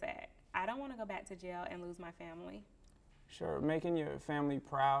not where it's at. I don't want to go back to jail and lose my family. Sure, making your family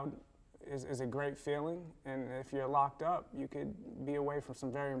proud is a great feeling. And if you're locked up, you could be away from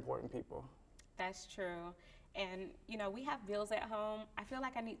some very important people. That's true. And, you know, we have bills at home. I feel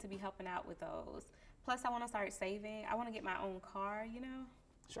like I need to be helping out with those. Plus, I want to start saving. I want to get my own car, you know?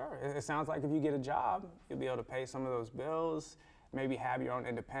 Sure, it sounds like if you get a job, you'll be able to pay some of those bills, maybe have your own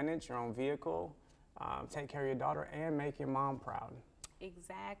independence, your own vehicle, take care of your daughter, and make your mom proud.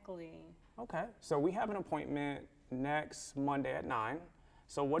 Exactly. Okay, so we have an appointment next Monday at 9.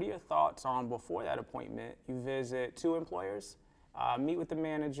 So what are your thoughts on before that appointment? You visit 2 employers, meet with the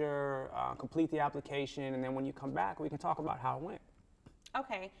manager, complete the application, and then when you come back, we can talk about how it went.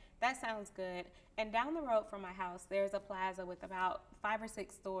 Okay, that sounds good. And down the road from my house, there's a plaza with about 5 or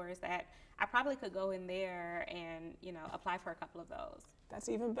 6 stores that I probably could go in there and, you know, apply for a couple of those. That's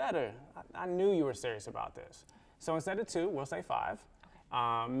even better. I knew you were serious about this. So instead of 2, we'll say 5.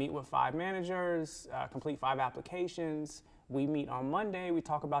 Okay. Meet with 5 managers, complete 5 applications. We meet on Monday. We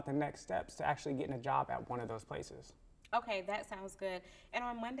talk about the next steps to actually getting a job at one of those places. Okay, that sounds good. And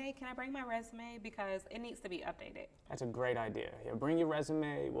on Monday, can I bring my resume? Because it needs to be updated. That's a great idea. Yeah, bring your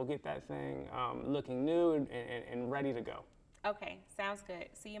resume. We'll get that thing looking new and ready to go. Okay, sounds good.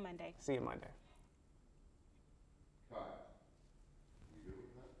 See you Monday. See you Monday. Hi. You good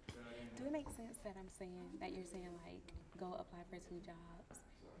with that? Do it make sense that you're saying like go apply for 2 jobs,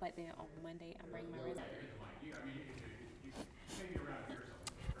 but then on Monday I'm bringing my resume?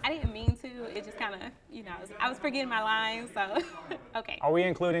 I didn't mean to. It just kind of, you know, I was forgetting my lines, so okay. Are we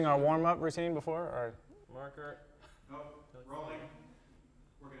including our warm-up routine before? Or? Marker. Nope, rolling.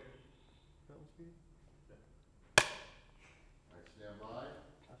 We're good. All right, stand by.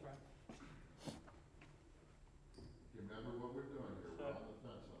 That's right. Remember what we're doing here, we're on the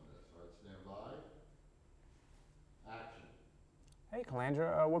fence on this. All right, stand by. Action. Hey,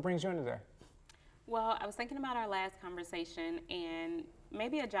 Calandra, what brings you in today? Well, I was thinking about our last conversation, and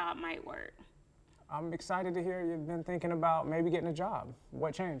maybe a job might work. I'm excited to hear you've been thinking about maybe getting a job.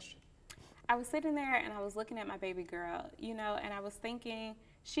 What changed? I was sitting there and I was looking at my baby girl, you know, and I was thinking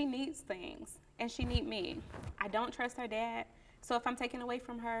she needs things and she needs me. I don't trust her dad, so if I'm taken away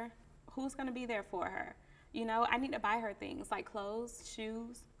from her, who's gonna be there for her? You know, I need to buy her things like clothes,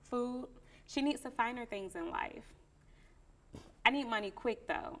 shoes, food. She needs the finer things in life. I need money quick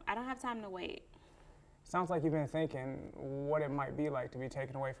though. I don't have time to wait. Sounds like you've been thinking what it might be like to be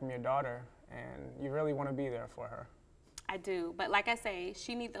taken away from your daughter, and you really want to be there for her. I do, but like I say,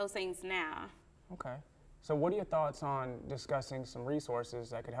 she needs those things now. Okay. So what are your thoughts on discussing some resources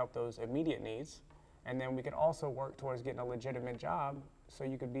that could help those immediate needs? And then we could also work towards getting a legitimate job so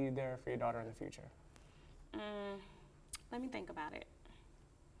you could be there for your daughter in the future. Let me think about it.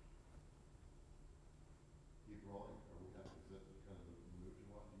 Keep rolling. Are we happy? Is that kind of the mood you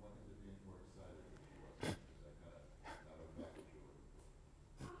want? You want him to be more excited than he was? Is that kind of not a back what you're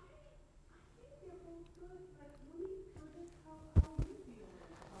looking for?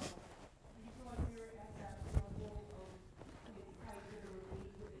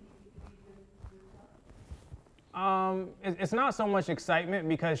 It's not so much excitement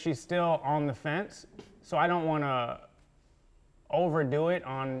because she's still on the fence, so I don't want to overdo it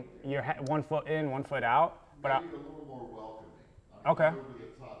on your 1 foot in, 1 foot out. But Maybe a little more welcoming. Okay. Not over the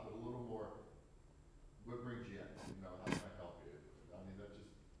top, but a little more. What brings you in? You know, how can I help you? I mean, that's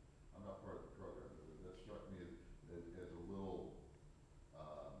just. I'm not part of the program, but that struck me as a little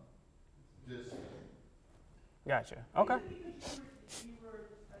distant. Gotcha. Okay. You were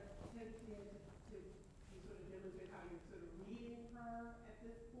attempting to sort of demonstrate how you're sort of reading her at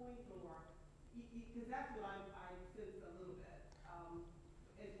this point, or because that's what I sense a little bit,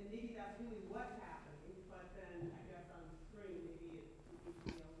 and maybe that's really what's happening. But then I guess on the screen, maybe it would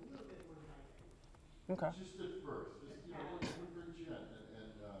be a little bit more inviting. Okay. Just at first, just you know, what brings you in,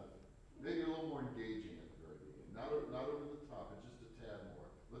 and maybe a little more engaging at the very beginning. Not over the top, but just a tad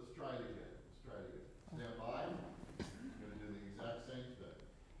more. Let's try it again. Stand by. You're going to do the exact same thing.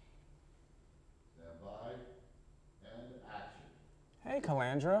 Stand by and action. Hey,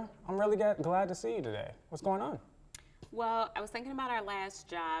 Calandra. I'm really glad to see you today. What's going on? Well, I was thinking about our last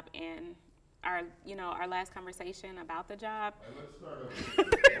job and our last conversation about the job. All right, let's start over.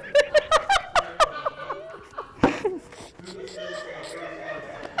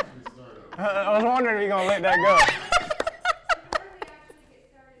 I was wondering if you're going to let that go.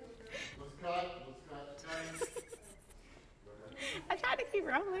 I tried to keep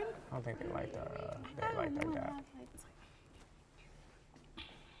rolling. I don't think they liked our gap.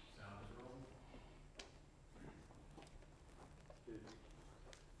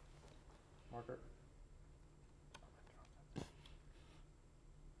 Marker.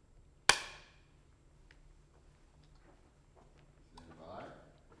 Stand by.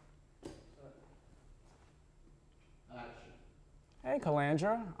 Action. Hey,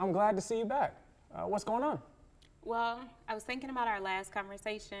 Calandra. I'm glad to see you back. What's going on? Well, I was thinking about our last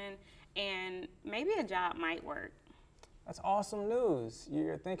conversation, and maybe a job might work. That's awesome news.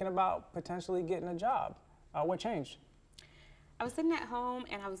 You're thinking about potentially getting a job. What changed? I was sitting at home,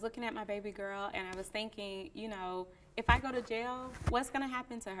 and I was looking at my baby girl, and I was thinking, you know, if I go to jail, what's going to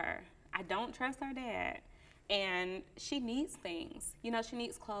happen to her? I don't trust her dad, and she needs things. You know, she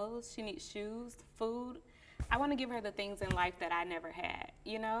needs clothes, she needs shoes, food. I want to give her the things in life that I never had,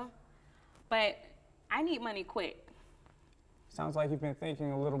 you know? But I need money quick. Sounds like you've been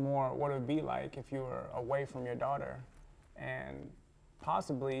thinking a little more what it would be like if you were away from your daughter, and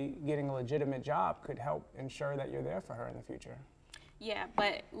possibly getting a legitimate job could help ensure that you're there for her in the future. Yeah,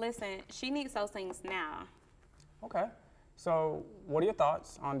 but listen, she needs those things now. Okay. So what are your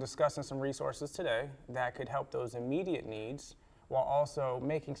thoughts on discussing some resources today that could help those immediate needs while also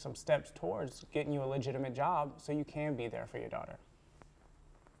making some steps towards getting you a legitimate job so you can be there for your daughter?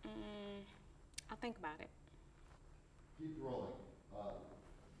 I'll think about it. Keep rolling.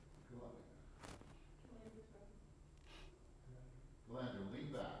 Calandra,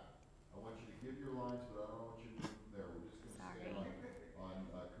 lean back. I want you to give your lines, but I don't want you to move from there. We're just going to stay on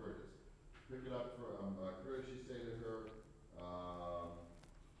Curtis. Pick it up from Curtis. You say to her,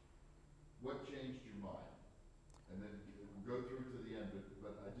 what changed your mind? And then we'll go through to the end,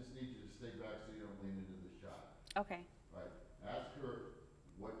 but I just need you to stay back so you don't lean into the shot. Okay. Right. Ask her,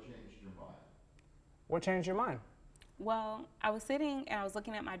 what changed your mind? What changed your mind? Well, I was sitting and I was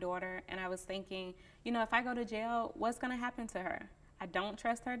looking at my daughter and I was thinking, you know, if I go to jail, what's going to happen to her? I don't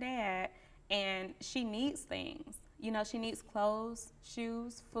trust her dad, and she needs things. You know, she needs clothes,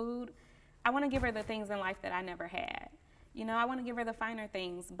 shoes, food. I want to give her the things in life that I never had. You know, I want to give her the finer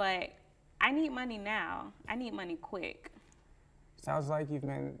things, but I need money now. I need money quick. Sounds like you've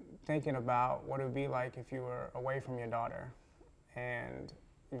been thinking about what it would be like if you were away from your daughter. And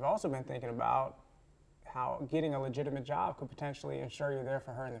you've also been thinking about how getting a legitimate job could potentially ensure you're there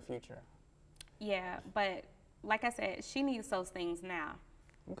for her in the future. Yeah, but like I said, she needs those things now.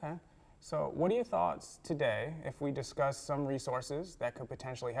 Okay. So what are your thoughts today if we discuss some resources that could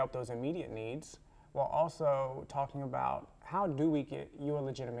potentially help those immediate needs, while also talking about how do we get you a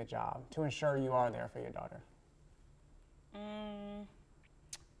legitimate job to ensure you are there for your daughter?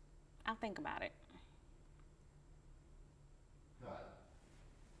 I'll think about it. Cut.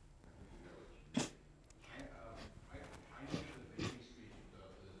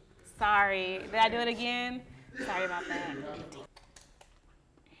 Sorry, did I do it again? Sorry about that.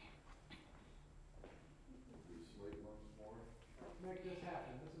 Slate once more. Make this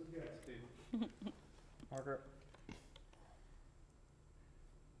happen, this is good. Marker.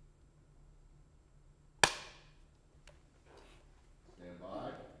 Stand by.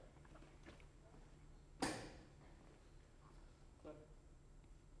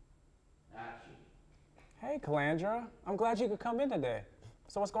 Action. Hey, Calandra, I'm glad you could come in today.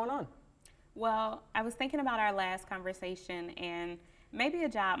 So what's going on? Well, I was thinking about our last conversation and maybe a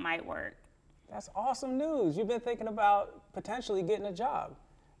job might work. That's awesome news. You've been thinking about potentially getting a job.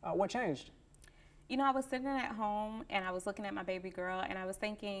 What changed? You know, I was sitting at home and I was looking at my baby girl and I was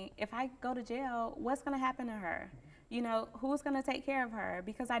thinking, if I go to jail, what's going to happen to her? You know, who's going to take care of her?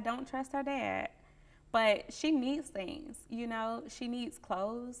 Because I don't trust her dad. But she needs things, you know, she needs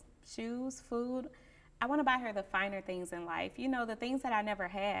clothes, shoes, food. I want to buy her the finer things in life, you know, the things that I never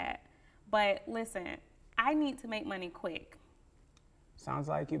had. But listen, I need to make money quick. Sounds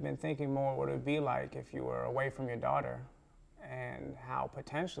like you've been thinking more what it would be like if you were away from your daughter and how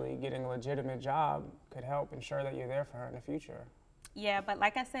potentially getting a legitimate job could help ensure that you're there for her in the future. Yeah, but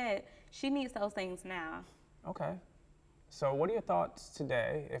like I said, she needs those things now. Okay. So what are your thoughts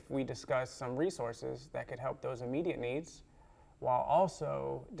today if we discuss some resources that could help those immediate needs while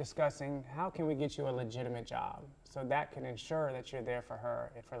also discussing how can we get you a legitimate job so that can ensure that you're there for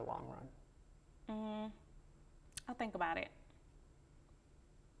her for the long run? I'll think about it.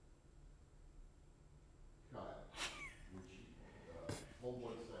 Cut. When she, hold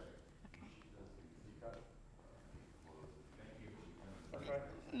 1 second. When she does the cut, close it. Thank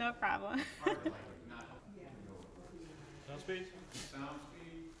you. No problem. Sound speed. Sound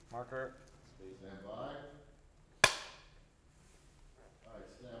speed. Marker. Stand by. All right,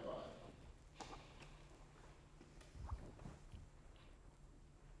 stand by.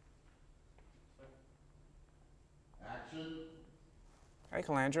 Action. Hey,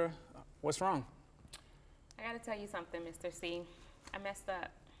 Calandra, what's wrong? I gotta tell you something, Mr. C. I messed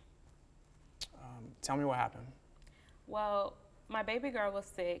up. Tell me what happened. Well, my baby girl was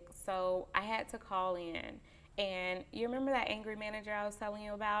sick, so I had to call in. And you remember that angry manager I was telling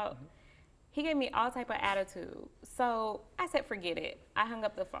you about? Mm-hmm. He gave me all type of attitude. So I said, forget it. I hung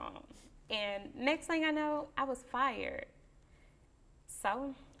up the phone. And next thing I know, I was fired.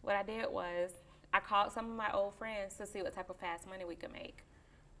 So what I did was I called some of my old friends to see what type of fast money we could make.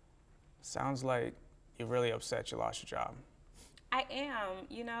 Sounds like you're really upset you lost your job. I am.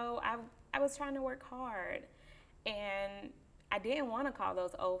 You know, I was trying to work hard. And I didn't want to call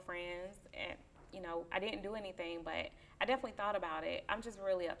those old friends. And, you know, I didn't do anything, but I definitely thought about it. I'm just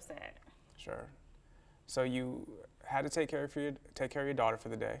really upset. Sure. So you had to take care of your daughter for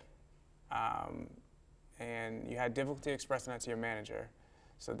the day, and you had difficulty expressing that to your manager,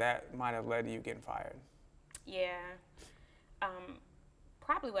 so that might have led to you getting fired. Yeah.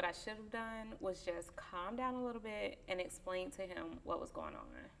 Probably what I should have done was just calm down a little bit and explain to him what was going on.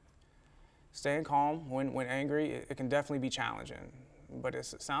 Staying calm when angry, it can definitely be challenging, but it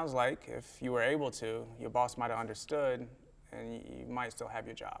sounds like if you were able to, your boss might have understood, and you might still have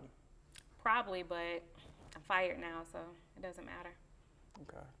your job. Probably, but I'm fired now, so it doesn't matter.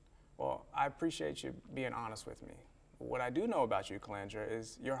 Okay. Well, I appreciate you being honest with me. What I do know about you, Calandra,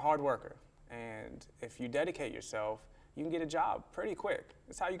 is you're a hard worker. And if you dedicate yourself, you can get a job pretty quick.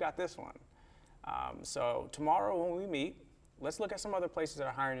 That's how you got this one. So tomorrow when we meet, let's look at some other places that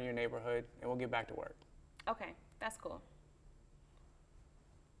are hiring in your neighborhood, and we'll get back to work. Okay, that's cool.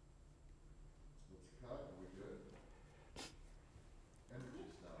 Let's cut. Are we good? And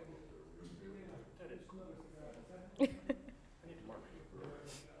just now, we're good.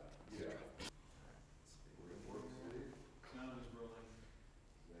 Yeah. We're gonna work, Steve. Sound is rolling.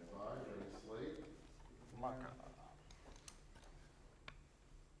 Stand by, ready, slate. Marker.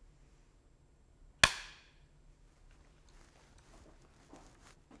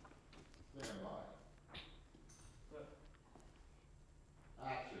 Stand by.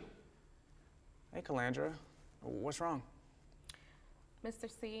 Action. Hey, Calandra, what's wrong? Mr.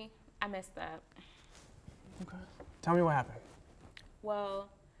 C, I messed up. Okay. Tell me what happened. Well,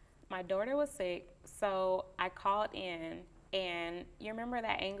 my daughter was sick, so I called in, and you remember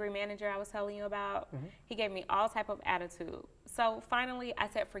that angry manager I was telling you about? He gave me all type of attitude. So finally, I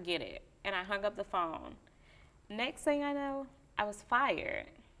said, forget it, and I hung up the phone. Next thing I know, I was fired.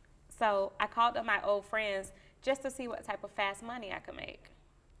 So I called up my old friends just to see what type of fast money I could make.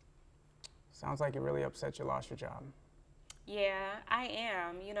 Sounds like it really upset you lost your job. Yeah, I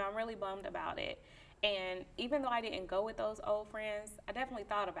am. You know, I'm really bummed about it. And even though I didn't go with those old friends, I definitely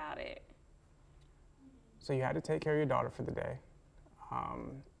thought about it. So you had to take care of your daughter for the day.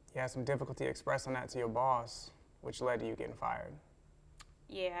 You had some difficulty expressing that to your boss, which led to you getting fired.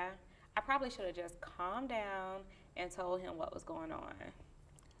 Yeah, I probably should have just calmed down and told him what was going on.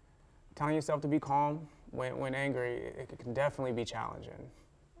 Telling yourself to be calm when angry, it can definitely be challenging.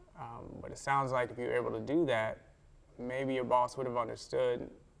 But it sounds like if you were able to do that, maybe your boss would have understood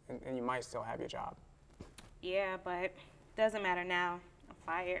and you might still have your job. Yeah, but doesn't matter now. I'm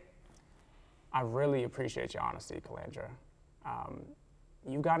fired. I really appreciate your honesty, Calandra.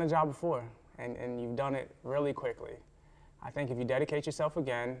 You've gotten a job before, and you've done it really quickly. I think if you dedicate yourself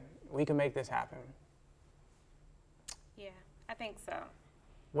again, we can make this happen. Yeah, I think so.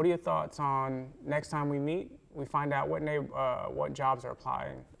 What are your thoughts on next time we meet, we find out what jobs are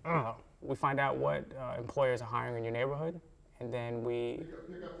applying, we find out what employers are hiring in your neighborhood, and then we...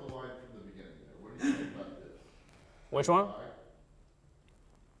 Pick up the line from the beginning there. What do you think about this? Which one? By,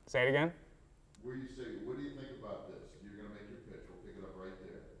 Say it again. where you say, what do you think about this? You're gonna make your pitch. We'll pick it up right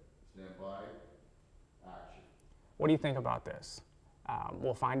there. Stand by. Action. What do you think about this?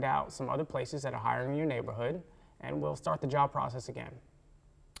 We'll find out some other places that are hiring in your neighborhood, and we'll start the job process again.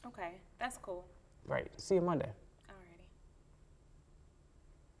 Okay, that's cool. Great. See you Monday. Alrighty.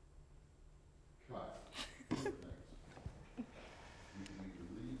 Cut. Two things. You can either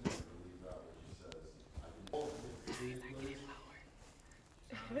leave it or leave out what she says. I can hold it, please.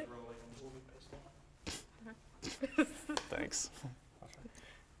 Sounds rolling. Thanks.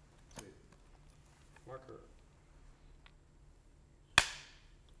 Marker.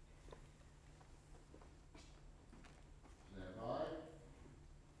 Stand by.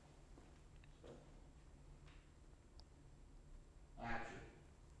 Action.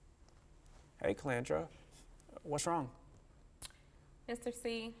 Hey, Calandra. What's wrong? Mr.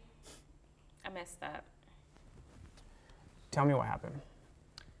 C, I messed up. Tell me what happened.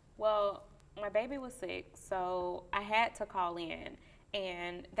 Well, my baby was sick, so I had to call in.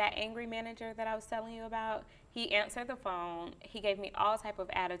 And that angry manager that I was telling you about, he answered the phone. He gave me all type of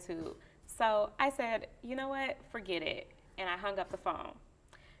attitude. So I said, you know what, forget it. And I hung up the phone.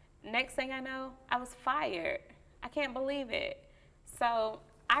 Next thing I know, I was fired. I can't believe it. So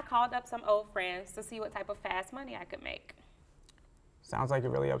I called up some old friends to see what type of fast money I could make. Sounds like it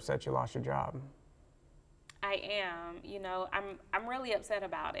really upset you lost your job. I am, you know, I'm really upset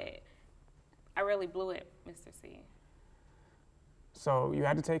about it. I really blew it, Mr. C. So you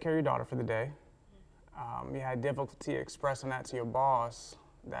had to take care of your daughter for the day. You had difficulty expressing that to your boss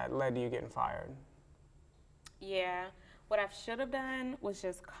that led to you getting fired. Yeah, what I should have done was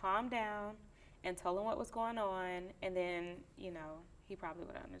just calm down and tell him what was going on, and then, you know, he probably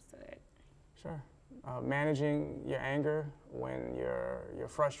would have understood. Sure. Managing your anger when you're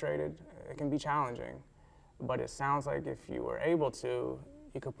frustrated, it can be challenging. But it sounds like if you were able to,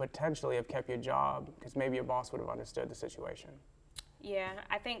 you could potentially have kept your job because maybe your boss would have understood the situation. Yeah,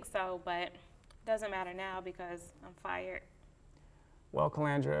 I think so, but it doesn't matter now because I'm fired. Well,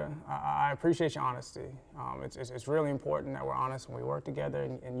 Calandra, I appreciate your honesty. It's really important that we're honest when we work together,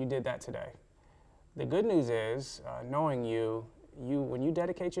 and you did that today. The good news is, knowing you, when you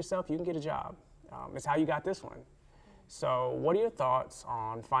dedicate yourself, you can get a job. It's how you got this one. So what are your thoughts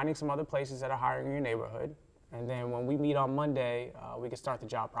on finding some other places that are hiring in your neighborhood? And then when we meet on Monday, we can start the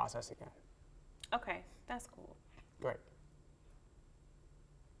job process again. Okay, that's cool. Great.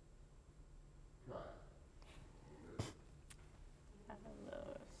 Cut. I have a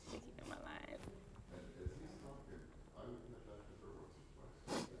little sticky in my line. And as he's talking, I would cut that to her once or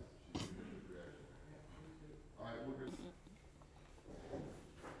twice. She's giving a good reaction. All right, we're good.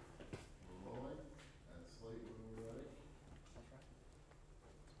 We're rolling, and slate when we're ready.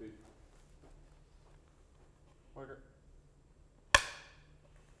 Speed. Marker.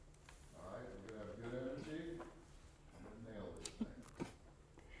 All right, we're gonna have good energy. I'm gonna nail this thing.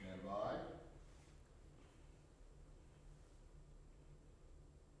 Stand by.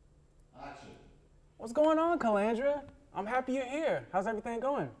 Action. What's going on, Calandra? I'm happy you're here. How's everything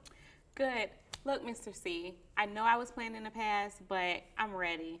going? Good. Look, Mr. C, I know I was playing in the past, but I'm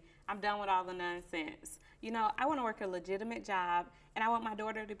ready. I'm done with all the nonsense. You know, I want to work a legitimate job, and I want my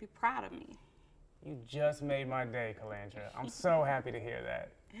daughter to be proud of me. You just made my day, Calandra. I'm so happy to hear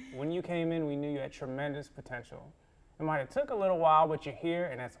that. When you came in, we knew you had tremendous potential. It might have took a little while, but you're here,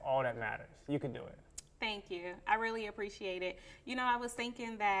 and that's all that matters. You can do it. Thank you. I really appreciate it. You know, I was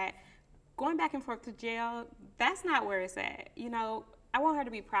thinking that going back and forth to jail, that's not where it's at. You know, I want her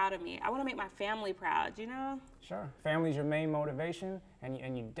to be proud of me. I want to make my family proud, you know? Sure. Family's your main motivation,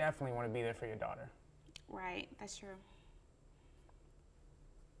 and you definitely want to be there for your daughter. Right, that's true.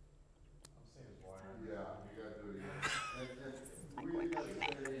 Yeah, you gotta do it again. And we gotta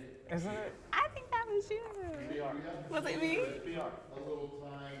say, Isn't it? I think that was you. Was it me? a little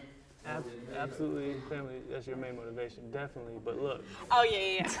time. Absolutely, family, that's your main motivation, definitely. But look. Oh,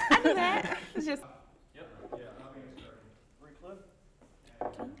 yeah. I do that. It's just, Yep, yeah, I'll be starting.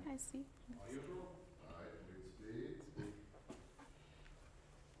 Reclip. can you guys see? Alright, good speed.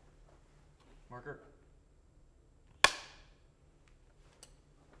 Marker.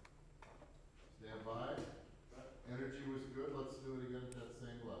 Stand by. Energy was good. Let's do it again at that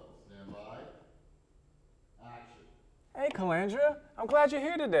same level. Stand by. Action. Hey, Calandra. I'm glad you're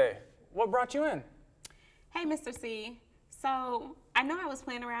here today. What brought you in? Hey, Mr. C. So, I know I was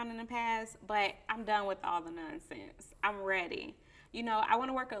playing around in the past, but I'm done with all the nonsense. I'm ready. You know, I want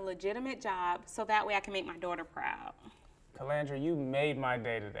to work a legitimate job so that way I can make my daughter proud. Calandra, you made my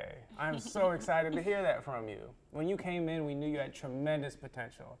day today. I'm so excited to hear that from you. When you came in, we knew you had tremendous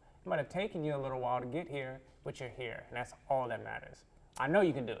potential. It might have taken you a little while to get here, but you're here, and that's all that matters. I know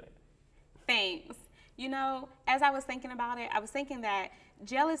you can do it. Thanks. You know, as I was thinking about it, I was thinking that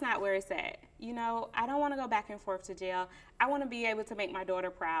jail is not where it's at. You know, I don't want to go back and forth to jail. I want to be able to make my daughter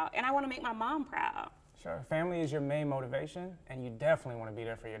proud, and I want to make my mom proud. Sure, family is your main motivation, and you definitely want to be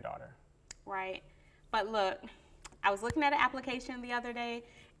there for your daughter. Right. But look, I was looking at an application the other day,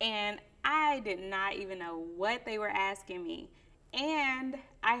 and I did not even know what they were asking me. And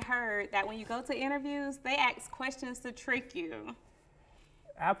I heard that when you go to interviews, they ask questions to trick you.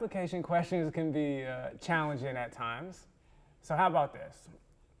 Application questions can be challenging at times. So how about this?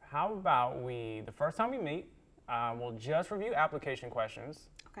 How about the first time we meet, we'll just review application questions,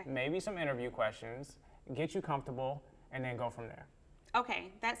 Okay. maybe some interview questions, get you comfortable, and then go from there.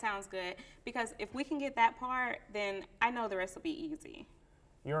 Okay, that sounds good. Because if we can get that part, then I know the rest will be easy.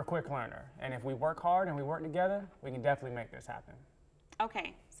 You're a quick learner, and if we work hard and we work together, we can definitely make this happen.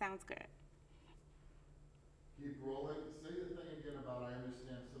 Okay, sounds good. Keep rolling. Say the thing again about I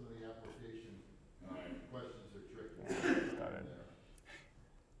understand some of the application questions are tricky. Got it.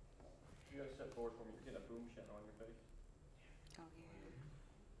 You gotta step forward for me. You're getting a boom shadow on your face. Oh,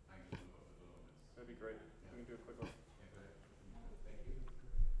 yeah. That'd be great. We can do a quick one.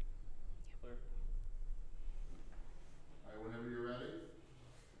 Clear. Alright, whenever you're ready.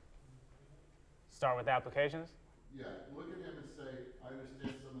 Start with applications. Yeah, look at him and say, I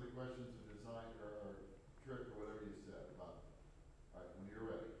understand some of the questions are designed or trick or whatever you said about them. Alright, when you're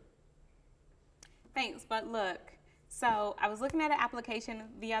ready. Thanks, but look, so I was looking at an application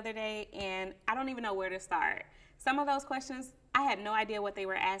the other day, and I don't even know where to start. Some of those questions, I had no idea what they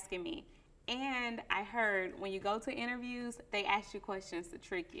were asking me. And I heard when you go to interviews, they ask you questions to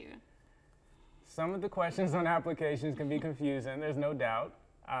trick you. Some of the questions on applications can be confusing, there's no doubt.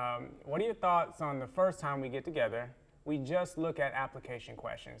 What are your thoughts on the first time we get together, we just look at application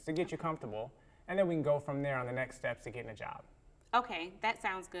questions to get you comfortable, and then we can go from there on the next steps to getting a job. Okay, that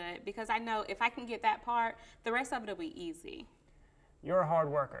sounds good, because I know if I can get that part, the rest of it will be easy. You're a hard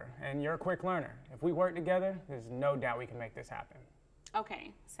worker, and you're a quick learner. If we work together, there's no doubt we can make this happen.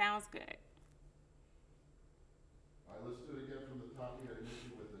 Okay, sounds good. Alright, let's do it again from the top. We had an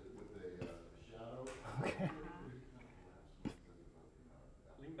issue with a shadow. Okay.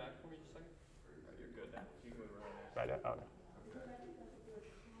 Lean back for me just a second. You're good now. You can move around there. Right there? Okay.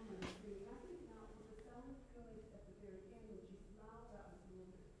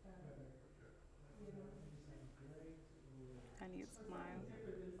 I need a smile.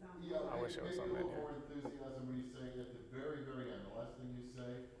 Yeah, I wish it was maybe something a in little here. more enthusiasm when you say at the very, very end. The last thing you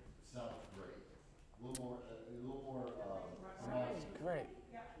say sounds great. A little more, Great.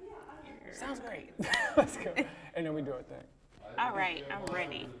 Sounds great. Let's go. And then we do our thing. All right, I'm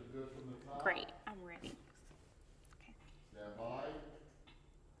ready. Do it from the top. Great, I'm ready. Stand by.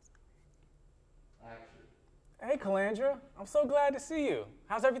 Action. Hey, Calandra. I'm so glad to see you.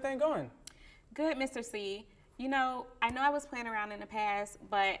 How's everything going? Good, Mr. C. You know I was playing around in the past,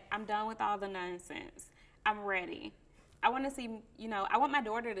 but I'm done with all the nonsense. I'm ready. I want to see, I want my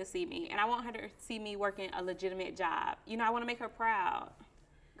daughter to see me, and I want her to see me working a legitimate job. I want to make her proud.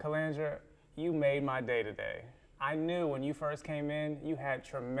 Calandra, you made my day today. I knew when you first came in, you had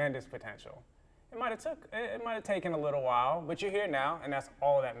tremendous potential. It might have taken a little while, but you're here now, and that's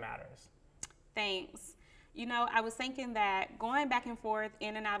all that matters. Thanks. You know, I was thinking that going back and forth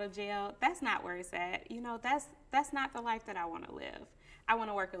in and out of jail, that's not where it's at. You know, that's not the life that I want to live. I want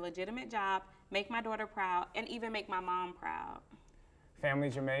to work a legitimate job, make my daughter proud, and even make my mom proud.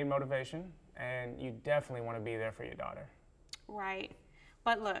 Family's your main motivation, and you definitely want to be there for your daughter. Right.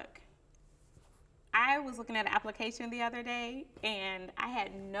 But look, I was looking at an application the other day, and I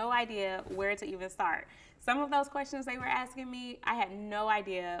had no idea where to even start. Some of those questions they were asking me, I had no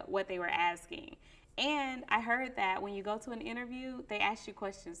idea what they were asking. And I heard that when you go to an interview, they ask you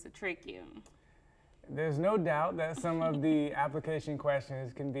questions to trick you. There's no doubt that some of the application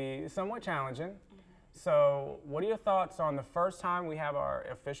questions can be somewhat challenging. So what are your thoughts on the first time we have our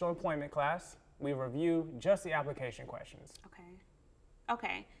official employment class, we review just the application questions?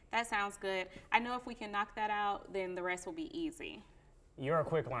 Okay, that sounds good. I know if we can knock that out, then the rest will be easy. You're a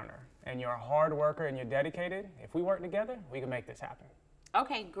quick learner, and you're a hard worker, and you're dedicated. If we work together, we can make this happen.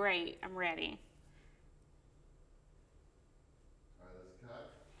 Okay, great. I'm ready. All right, let's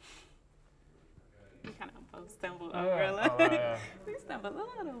cut. We kind of both stumbled over a little. We stumbled a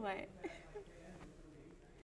little bit.